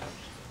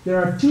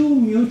there are two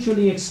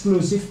mutually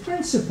exclusive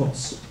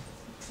principles.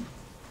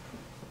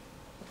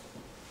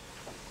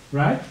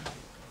 Right?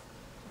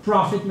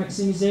 Profit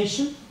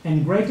maximization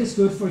and greatest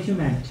good for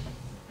humanity.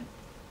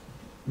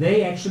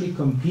 They actually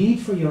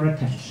compete for your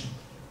attention.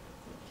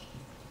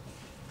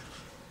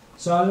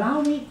 So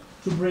allow me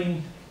to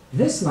bring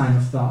this line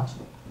of thought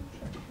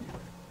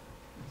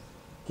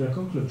to a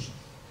conclusion.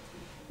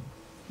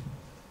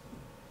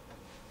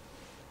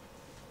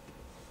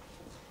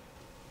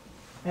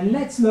 And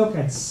let's look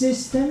at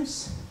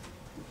systems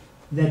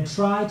that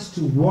tried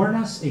to warn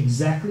us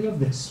exactly of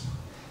this.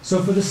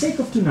 So for the sake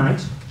of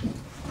tonight,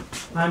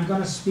 I'm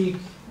going to speak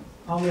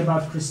only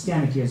about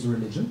Christianity as a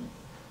religion,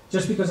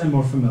 just because I'm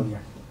more familiar.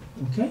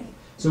 Okay?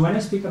 So when I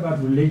speak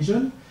about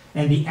religion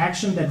and the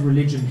action that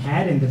religion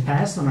had in the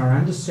past on our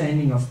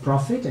understanding of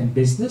profit and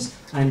business,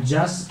 I'm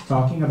just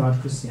talking about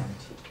Christianity.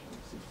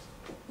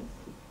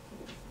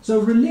 So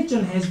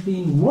religion has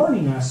been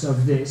warning us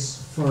of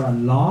this for a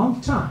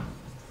long time.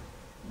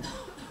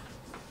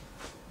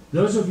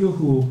 Those of you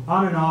who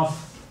on and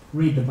off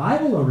read the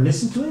Bible or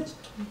listen to it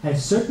have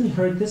certainly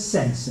heard this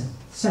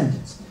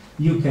sentence.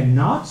 You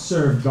cannot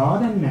serve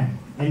God and mammon.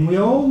 And we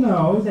all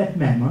know that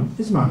mammon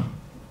is money.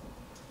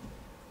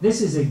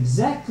 This is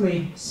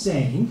exactly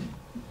saying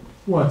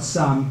what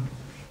some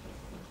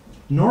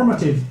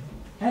normative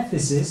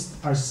ethicists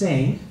are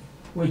saying,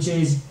 which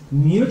is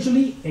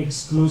mutually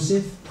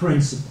exclusive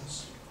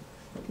principles.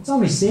 It's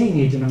only saying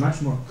it in a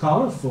much more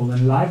colorful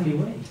and lively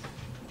way.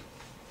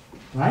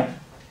 Right?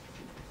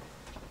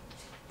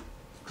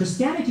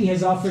 Christianity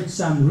has offered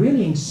some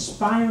really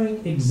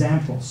inspiring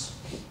examples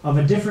of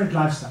a different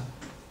lifestyle.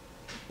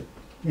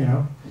 You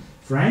know,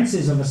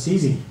 Francis of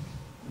Assisi,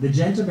 the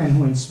gentleman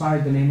who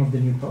inspired the name of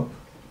the new pope.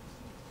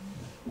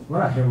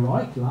 What a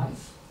heroic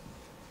life.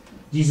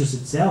 Jesus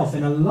itself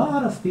and a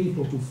lot of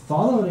people who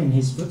followed in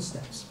his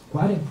footsteps.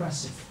 Quite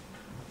impressive.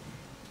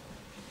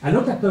 I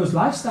look at those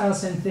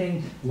lifestyles and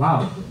think,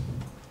 wow,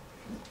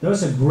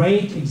 those are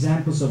great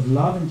examples of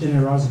love and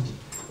generosity.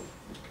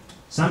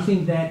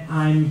 Something that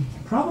I'm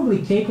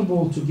probably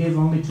capable to give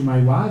only to my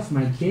wife,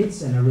 my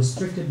kids, and a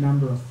restricted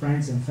number of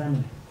friends and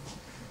family.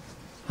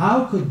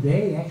 How could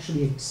they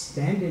actually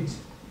extend it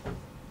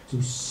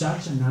to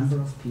such a number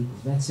of people?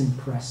 That's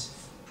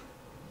impressive.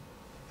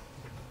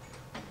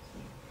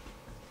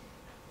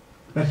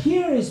 But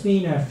here has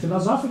been a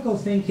philosophical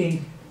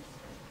thinking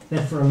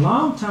that for a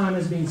long time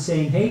has been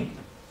saying, hey,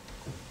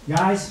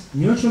 guys,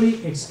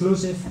 mutually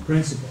exclusive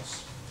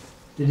principles.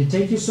 Did it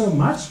take you so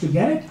much to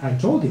get it? I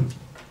told you.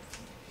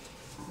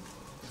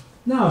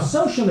 Now,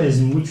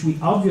 socialism, which we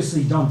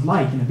obviously don't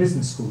like in a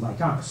business school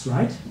like ours,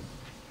 right?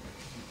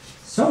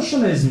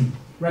 Socialism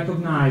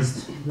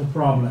recognized the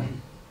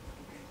problem.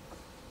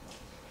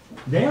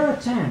 Their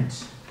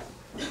attempt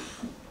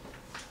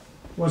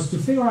was to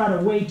figure out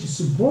a way to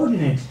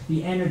subordinate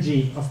the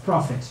energy of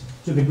profit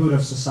to the good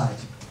of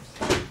society.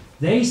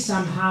 They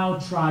somehow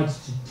tried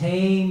to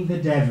tame the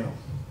devil,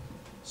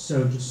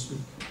 so to speak.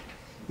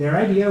 Their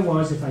idea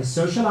was, if I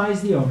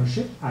socialize the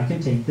ownership, I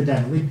can tame the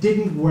devil. It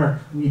didn't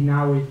work. We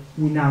now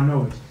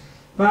know it.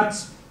 But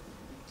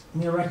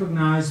we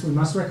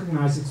must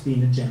recognize it's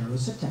been a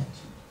generous attempt.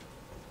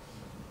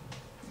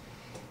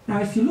 Now,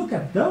 if you look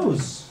at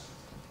those,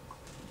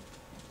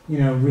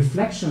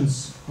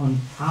 reflections on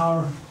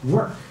our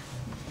work,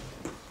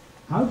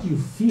 how do you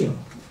feel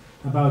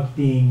about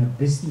being a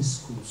business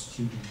school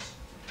student?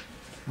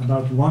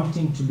 About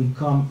wanting to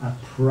become a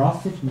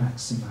profit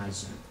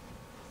maximizer?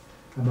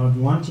 About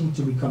wanting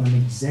to become an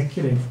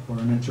executive or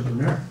an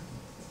entrepreneur?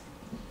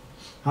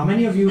 How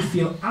many of you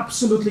feel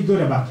absolutely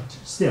good about it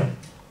still?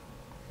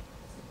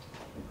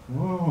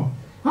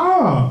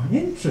 Oh,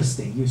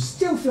 interesting. You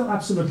still feel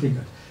absolutely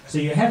good. So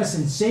you have a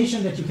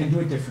sensation that you can do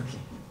it differently.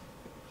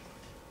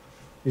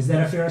 Is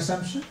that a fair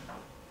assumption?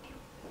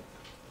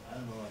 I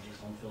don't know, I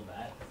just don't feel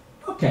bad.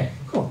 Okay,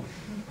 cool.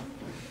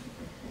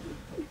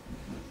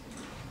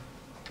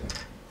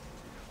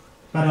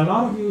 But a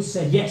lot of you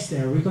said, yes,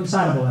 they're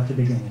reconcilable at the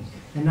beginning.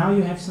 And now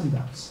you have some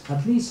doubts,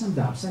 at least some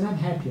doubts, and I'm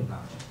happy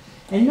about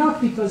it. And not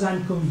because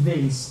I'm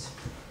convinced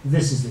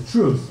this is the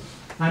truth.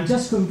 I'm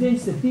just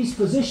convinced that these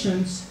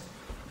positions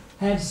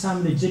have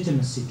some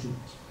legitimacy to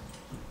it.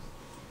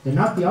 They're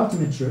not the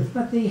ultimate truth,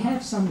 but they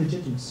have some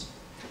legitimacy.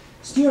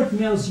 Stuart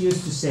Mills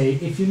used to say,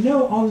 if you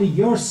know only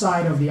your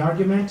side of the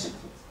argument,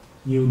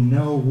 you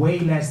know way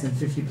less than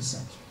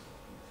 50%.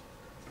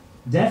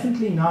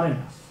 Definitely not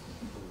enough.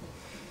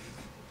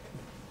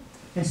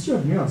 And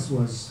Stuart Mills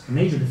was a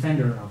major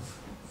defender of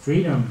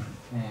freedom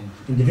and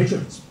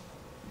individualism.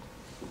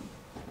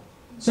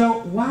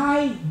 So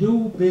why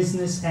do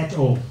business at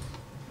all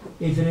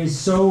if it is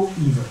so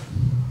evil?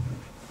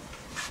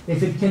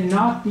 If it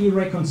cannot be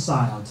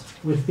reconciled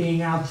with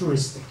being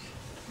altruistic?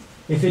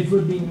 If it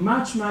would be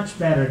much, much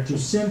better to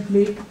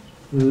simply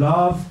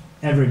love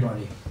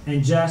everybody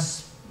and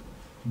just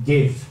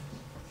give?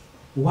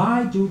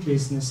 Why do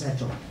business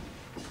at all?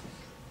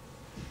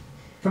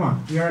 Come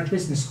on, we are at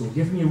business school.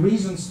 Give me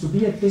reasons to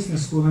be at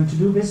business school and to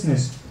do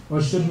business.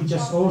 Or should we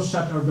just all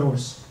shut our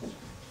doors?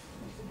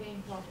 To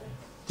gain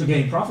profits. To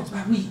gain profits?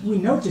 But we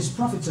notice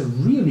profits are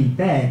really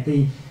bad.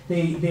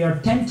 They are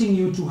tempting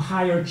you to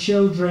hire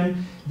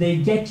children. They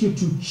get you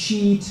to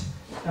cheat.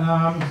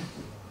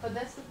 But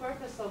that's the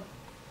purpose of,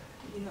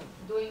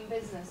 doing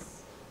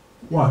business.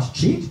 What,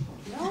 cheat?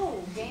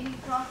 No, gaining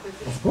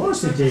profits. Of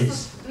course it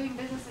is. Doing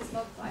business is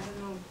not, I don't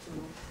know,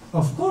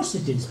 Of course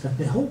it is, but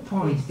the whole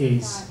point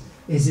is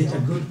it a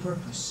good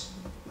purpose?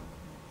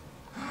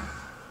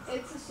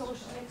 it's a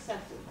socially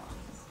accepted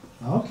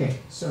one. Okay,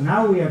 so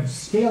now we have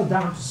scaled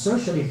down to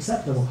socially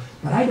acceptable,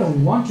 but I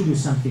don't want to do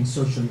something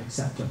socially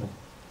acceptable.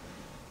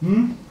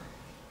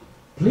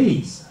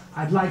 Please,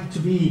 I'd like to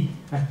be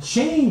a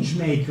change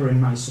maker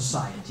in my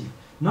society,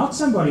 not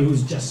somebody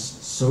who's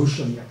just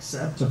socially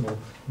acceptable,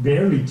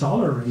 barely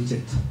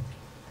tolerated.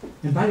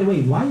 And by the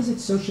way, why is it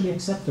socially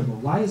acceptable?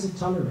 Why is it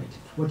tolerated?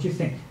 What do you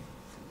think?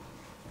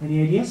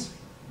 Any ideas?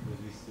 Because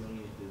we still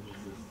need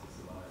businesses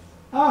to survive.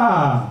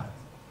 Ah,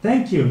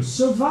 thank you.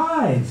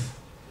 Survive.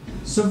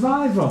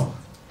 Survival.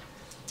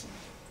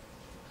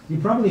 You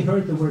probably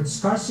heard the word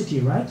scarcity,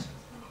 right?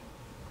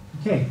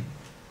 Okay.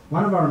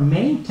 One of our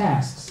main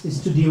tasks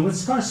is to deal with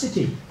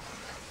scarcity,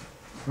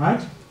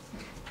 right?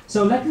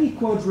 So let me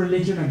quote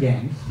religion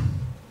again.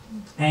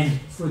 And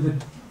for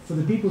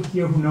the people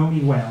here who know me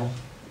well,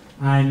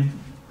 I'm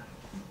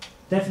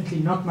definitely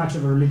not much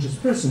of a religious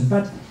person,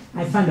 but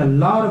I find a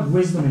lot of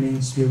wisdom and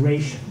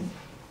inspiration.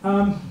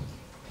 I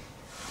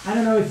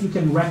don't know if you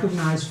can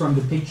recognize from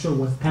the picture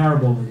what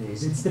parable it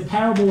is. It's the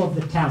parable of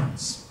the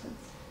talents.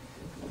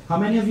 How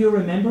many of you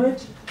remember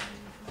it?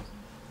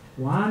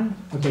 One?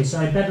 Okay, so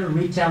I better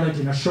retell it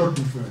in a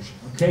shortened version,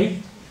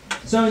 okay?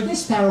 So in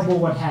this parable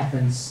what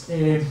happens,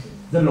 the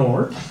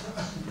Lord,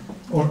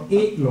 or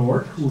a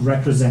Lord who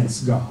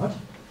represents God,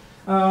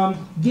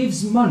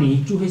 gives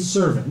money to his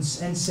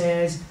servants and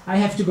says, I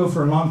have to go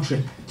for a long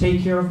trip,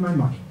 take care of my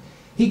money.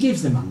 He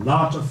gives them a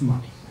lot of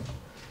money.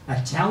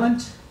 A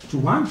talent, to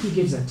one he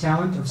gives a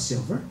talent of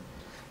silver,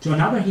 to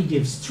another he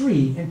gives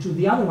 3, and to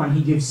the other one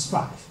he gives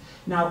 5.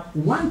 Now,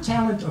 1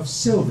 talent of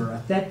silver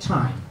at that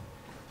time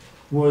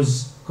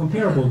was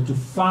comparable to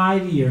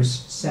 5 years'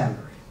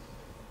 salary.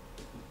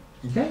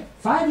 Okay?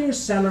 5 years'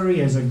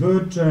 salary as a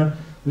good,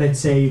 let's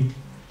say,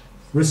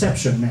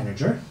 reception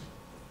manager.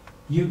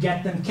 You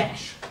get them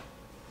cash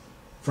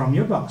from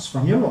your boss,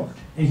 from your Lord,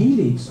 and he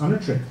leaves on a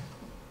trip.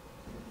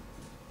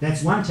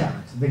 That's 1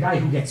 talent. The guy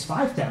who gets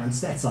 5 talents,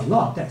 that's a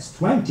lot. That's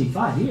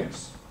 25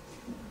 years.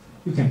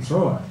 You can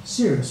throw a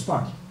serious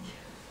party.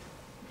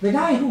 The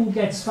guy who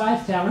gets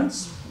 5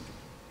 talents,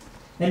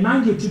 and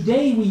mind you,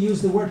 today we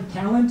use the word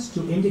talent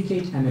to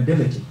indicate an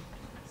ability.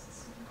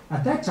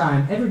 At that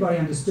time, everybody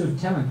understood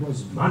talent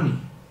was money,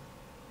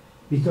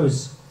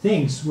 because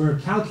things were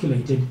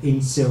calculated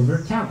in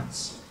silver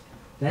talents.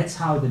 That's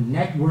how the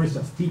net worth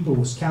of people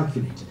was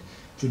calculated.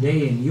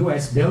 Today in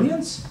US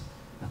billions,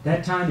 at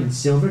that time in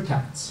silver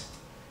talents.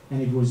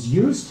 And it was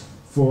used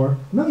for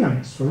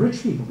millionaires, for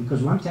rich people,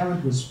 because 1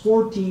 talent was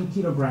 14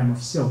 kilograms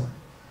of silver.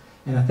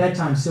 And at that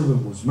time, silver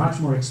was much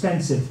more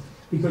expensive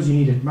because you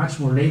needed much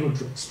more labor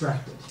to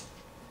extract it.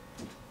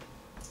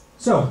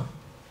 So,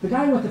 the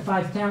guy with the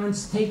 5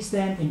 talents takes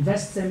them,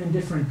 invests them in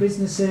different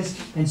businesses,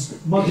 and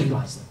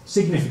multiplies them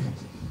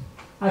significantly.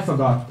 I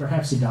forgot,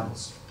 perhaps he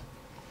doubles.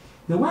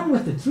 The one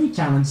with the 3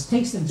 talents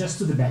takes them just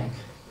to the bank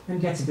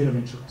and gets a bit of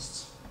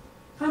interest.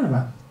 Kind of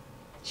a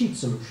cheap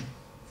solution.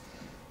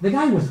 The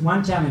guy with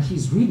 1 talent,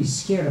 he's really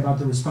scared about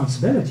the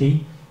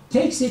responsibility,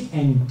 takes it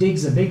and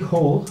digs a big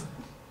hole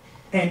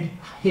and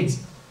hides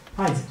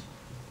it.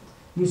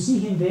 You see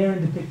him there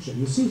in the picture.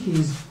 You see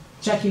he's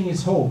checking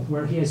his hole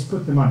where he has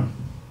put the money.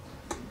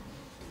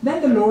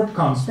 Then the Lord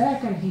comes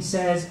back and he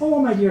says,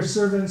 "Oh, my dear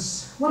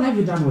servants, what have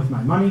you done with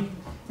my money?"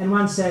 And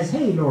one says,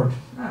 "Hey, Lord,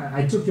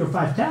 I took your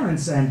 5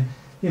 talents and,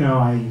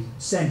 I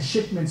sent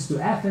shipments to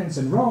Athens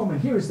and Rome, and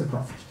here is the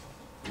profit."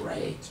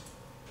 Great.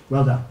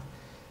 Well done.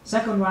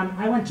 Second one,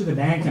 "I went to the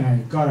bank and I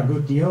got a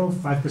good deal,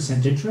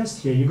 5% interest,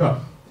 here you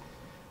go."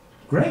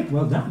 Great,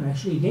 well done.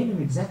 Actually, he gave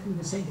him exactly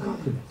the same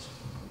compliment,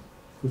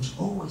 which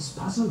always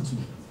puzzled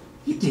me.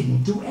 He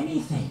didn't do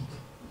anything.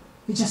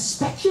 He just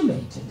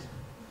speculated.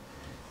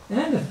 And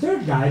then the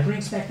third guy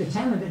brings back the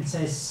talent and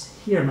says,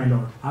 "Here, my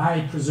Lord,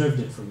 I preserved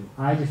it for you.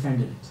 I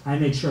defended it. I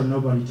made sure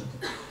nobody took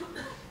it."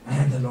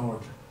 And the Lord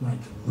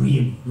went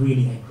really,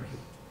 really angry.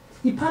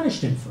 He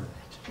punished him for that.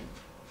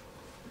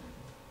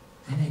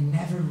 And I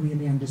never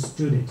really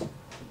understood it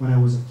when I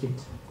was a kid.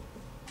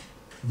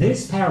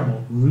 This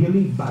parable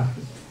really bugged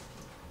me.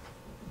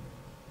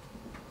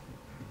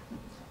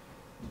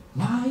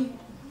 Why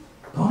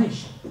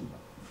punish him?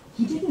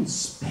 He didn't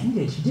spend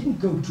it. He didn't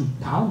go to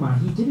Palma.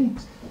 He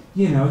didn't,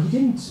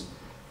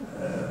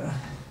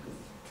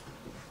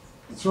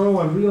 throw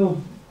a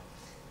real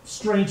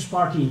strange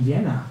party in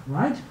Vienna,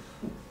 right?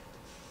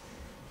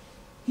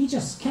 He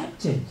just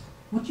kept it.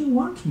 What do you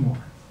want more?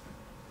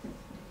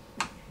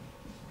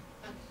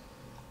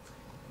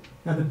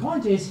 Now the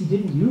point is he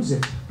didn't use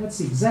it. That's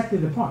exactly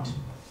the point.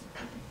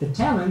 The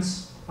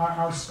talents are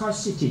our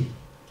scarcity,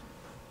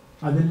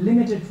 are the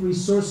limited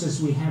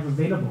resources we have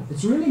available.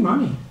 It's really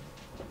money.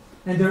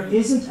 And there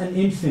isn't an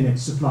infinite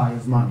supply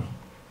of money,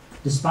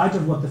 despite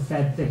of what the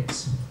Fed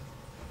thinks.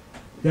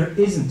 There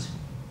isn't.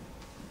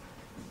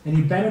 And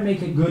you better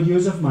make a good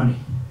use of money.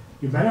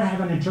 You better have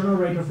an internal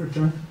rate of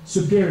return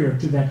superior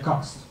to that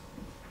cost,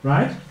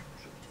 right?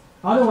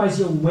 Otherwise,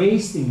 you're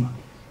wasting money.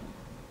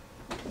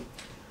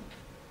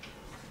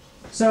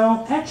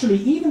 So actually,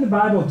 even the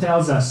Bible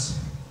tells us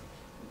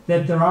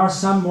that there are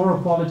some moral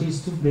qualities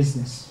to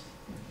business.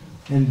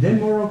 And then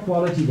moral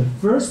quality, the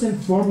first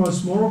and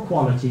foremost moral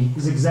quality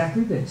is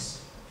exactly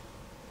this.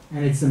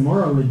 And it's the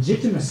moral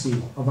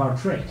legitimacy of our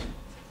trade.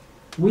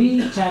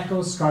 We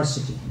tackle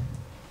scarcity.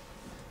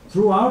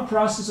 Through our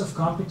process of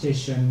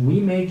competition, we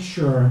make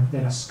sure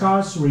that a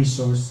scarce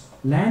resource,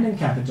 land and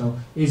capital,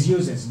 is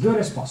used as good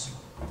as possible.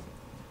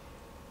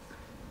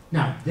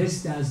 Now,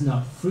 this does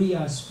not free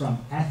us from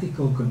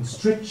ethical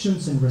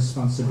constrictions and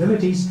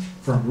responsibilities,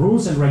 from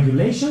rules and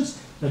regulations,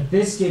 but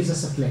this gives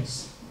us a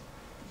place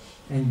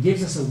and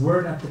gives us a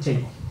word at the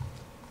table.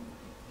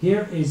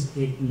 Here is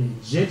a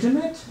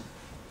legitimate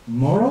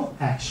moral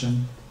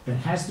action that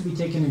has to be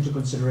taken into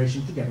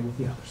consideration together with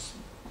the others.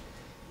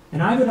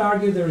 And I would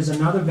argue there is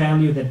another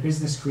value that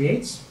business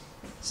creates.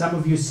 Some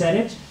of you said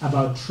it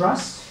about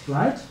trust,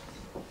 right?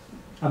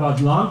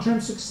 About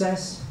long-term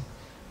success.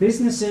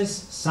 Businesses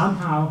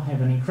somehow have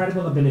an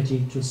incredible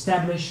ability to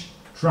establish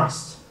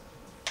trust.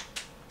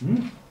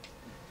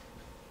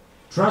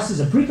 Trust is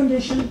a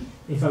precondition.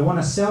 If I want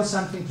to sell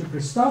something to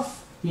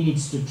Christoph, he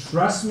needs to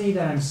trust me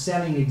that I'm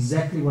selling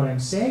exactly what I'm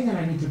saying, and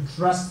I need to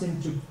trust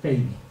him to pay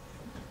me.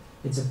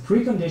 It's a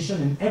precondition,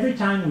 and every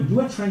time we do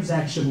a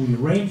transaction, we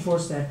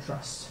reinforce that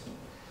trust.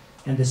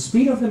 And the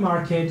speed of the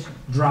market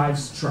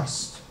drives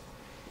trust.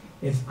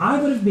 If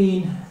I would have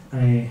been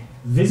a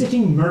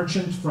visiting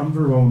merchant from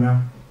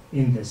Verona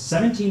in the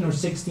 17 or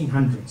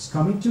 1600s,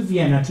 coming to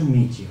Vienna to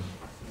meet you,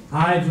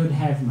 I would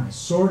have my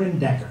sword and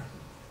dagger,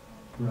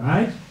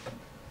 right?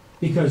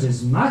 Because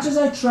as much as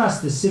I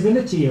trust the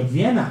civility of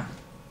Vienna,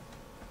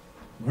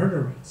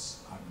 murder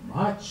rates are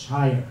much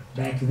higher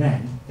back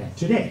then than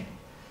today.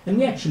 And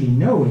we actually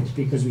know it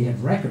because we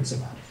have records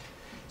about it.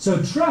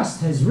 So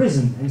trust has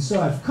risen, and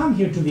so I've come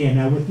here to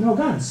Vienna with no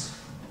guns.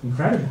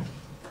 Incredible.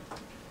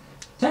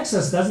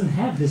 Texas doesn't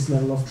have this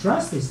level of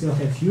trust. They still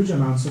have huge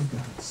amounts of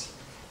guns.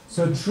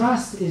 So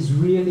trust is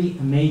really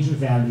a major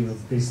value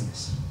of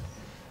business.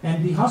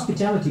 And the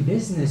hospitality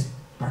business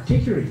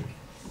particularly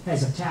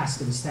has a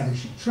task of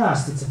establishing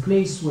trust. It's a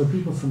place where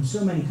people from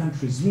so many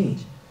countries meet.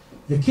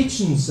 The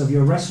kitchens of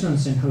your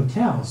restaurants and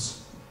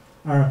hotels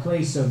are a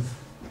place of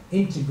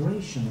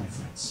integration, my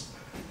friends.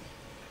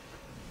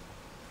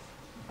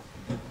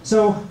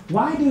 So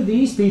why do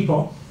these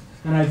people,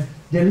 and I've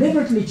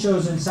deliberately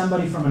chosen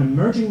somebody from an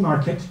emerging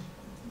market,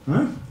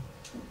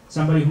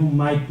 somebody who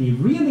might be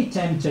really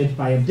tempted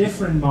by a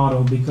different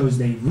model because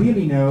they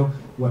really know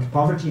what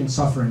poverty and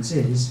sufferance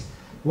is,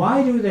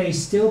 why do they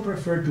still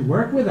prefer to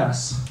work with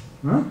us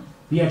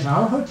be at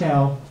our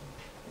hotel,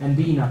 and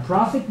be in a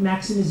profit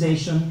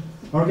maximization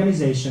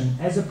organization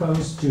as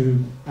opposed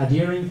to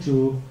adhering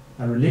to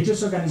a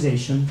religious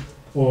organization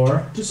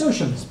or to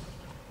socialism.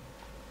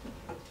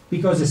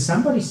 Because as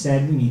somebody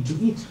said, we need to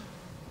eat.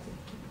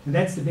 And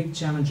that's the big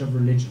challenge of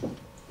religion.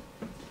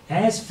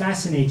 As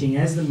fascinating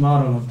as the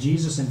model of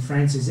Jesus and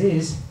Francis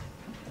is,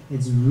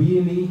 it's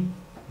really,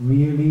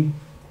 really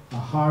a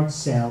hard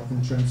sell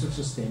in terms of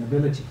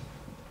sustainability.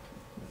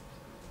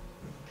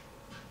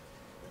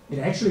 It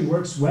actually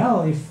works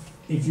well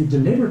if you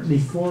deliberately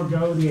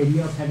forego the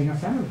idea of having a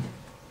family.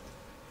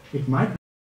 It might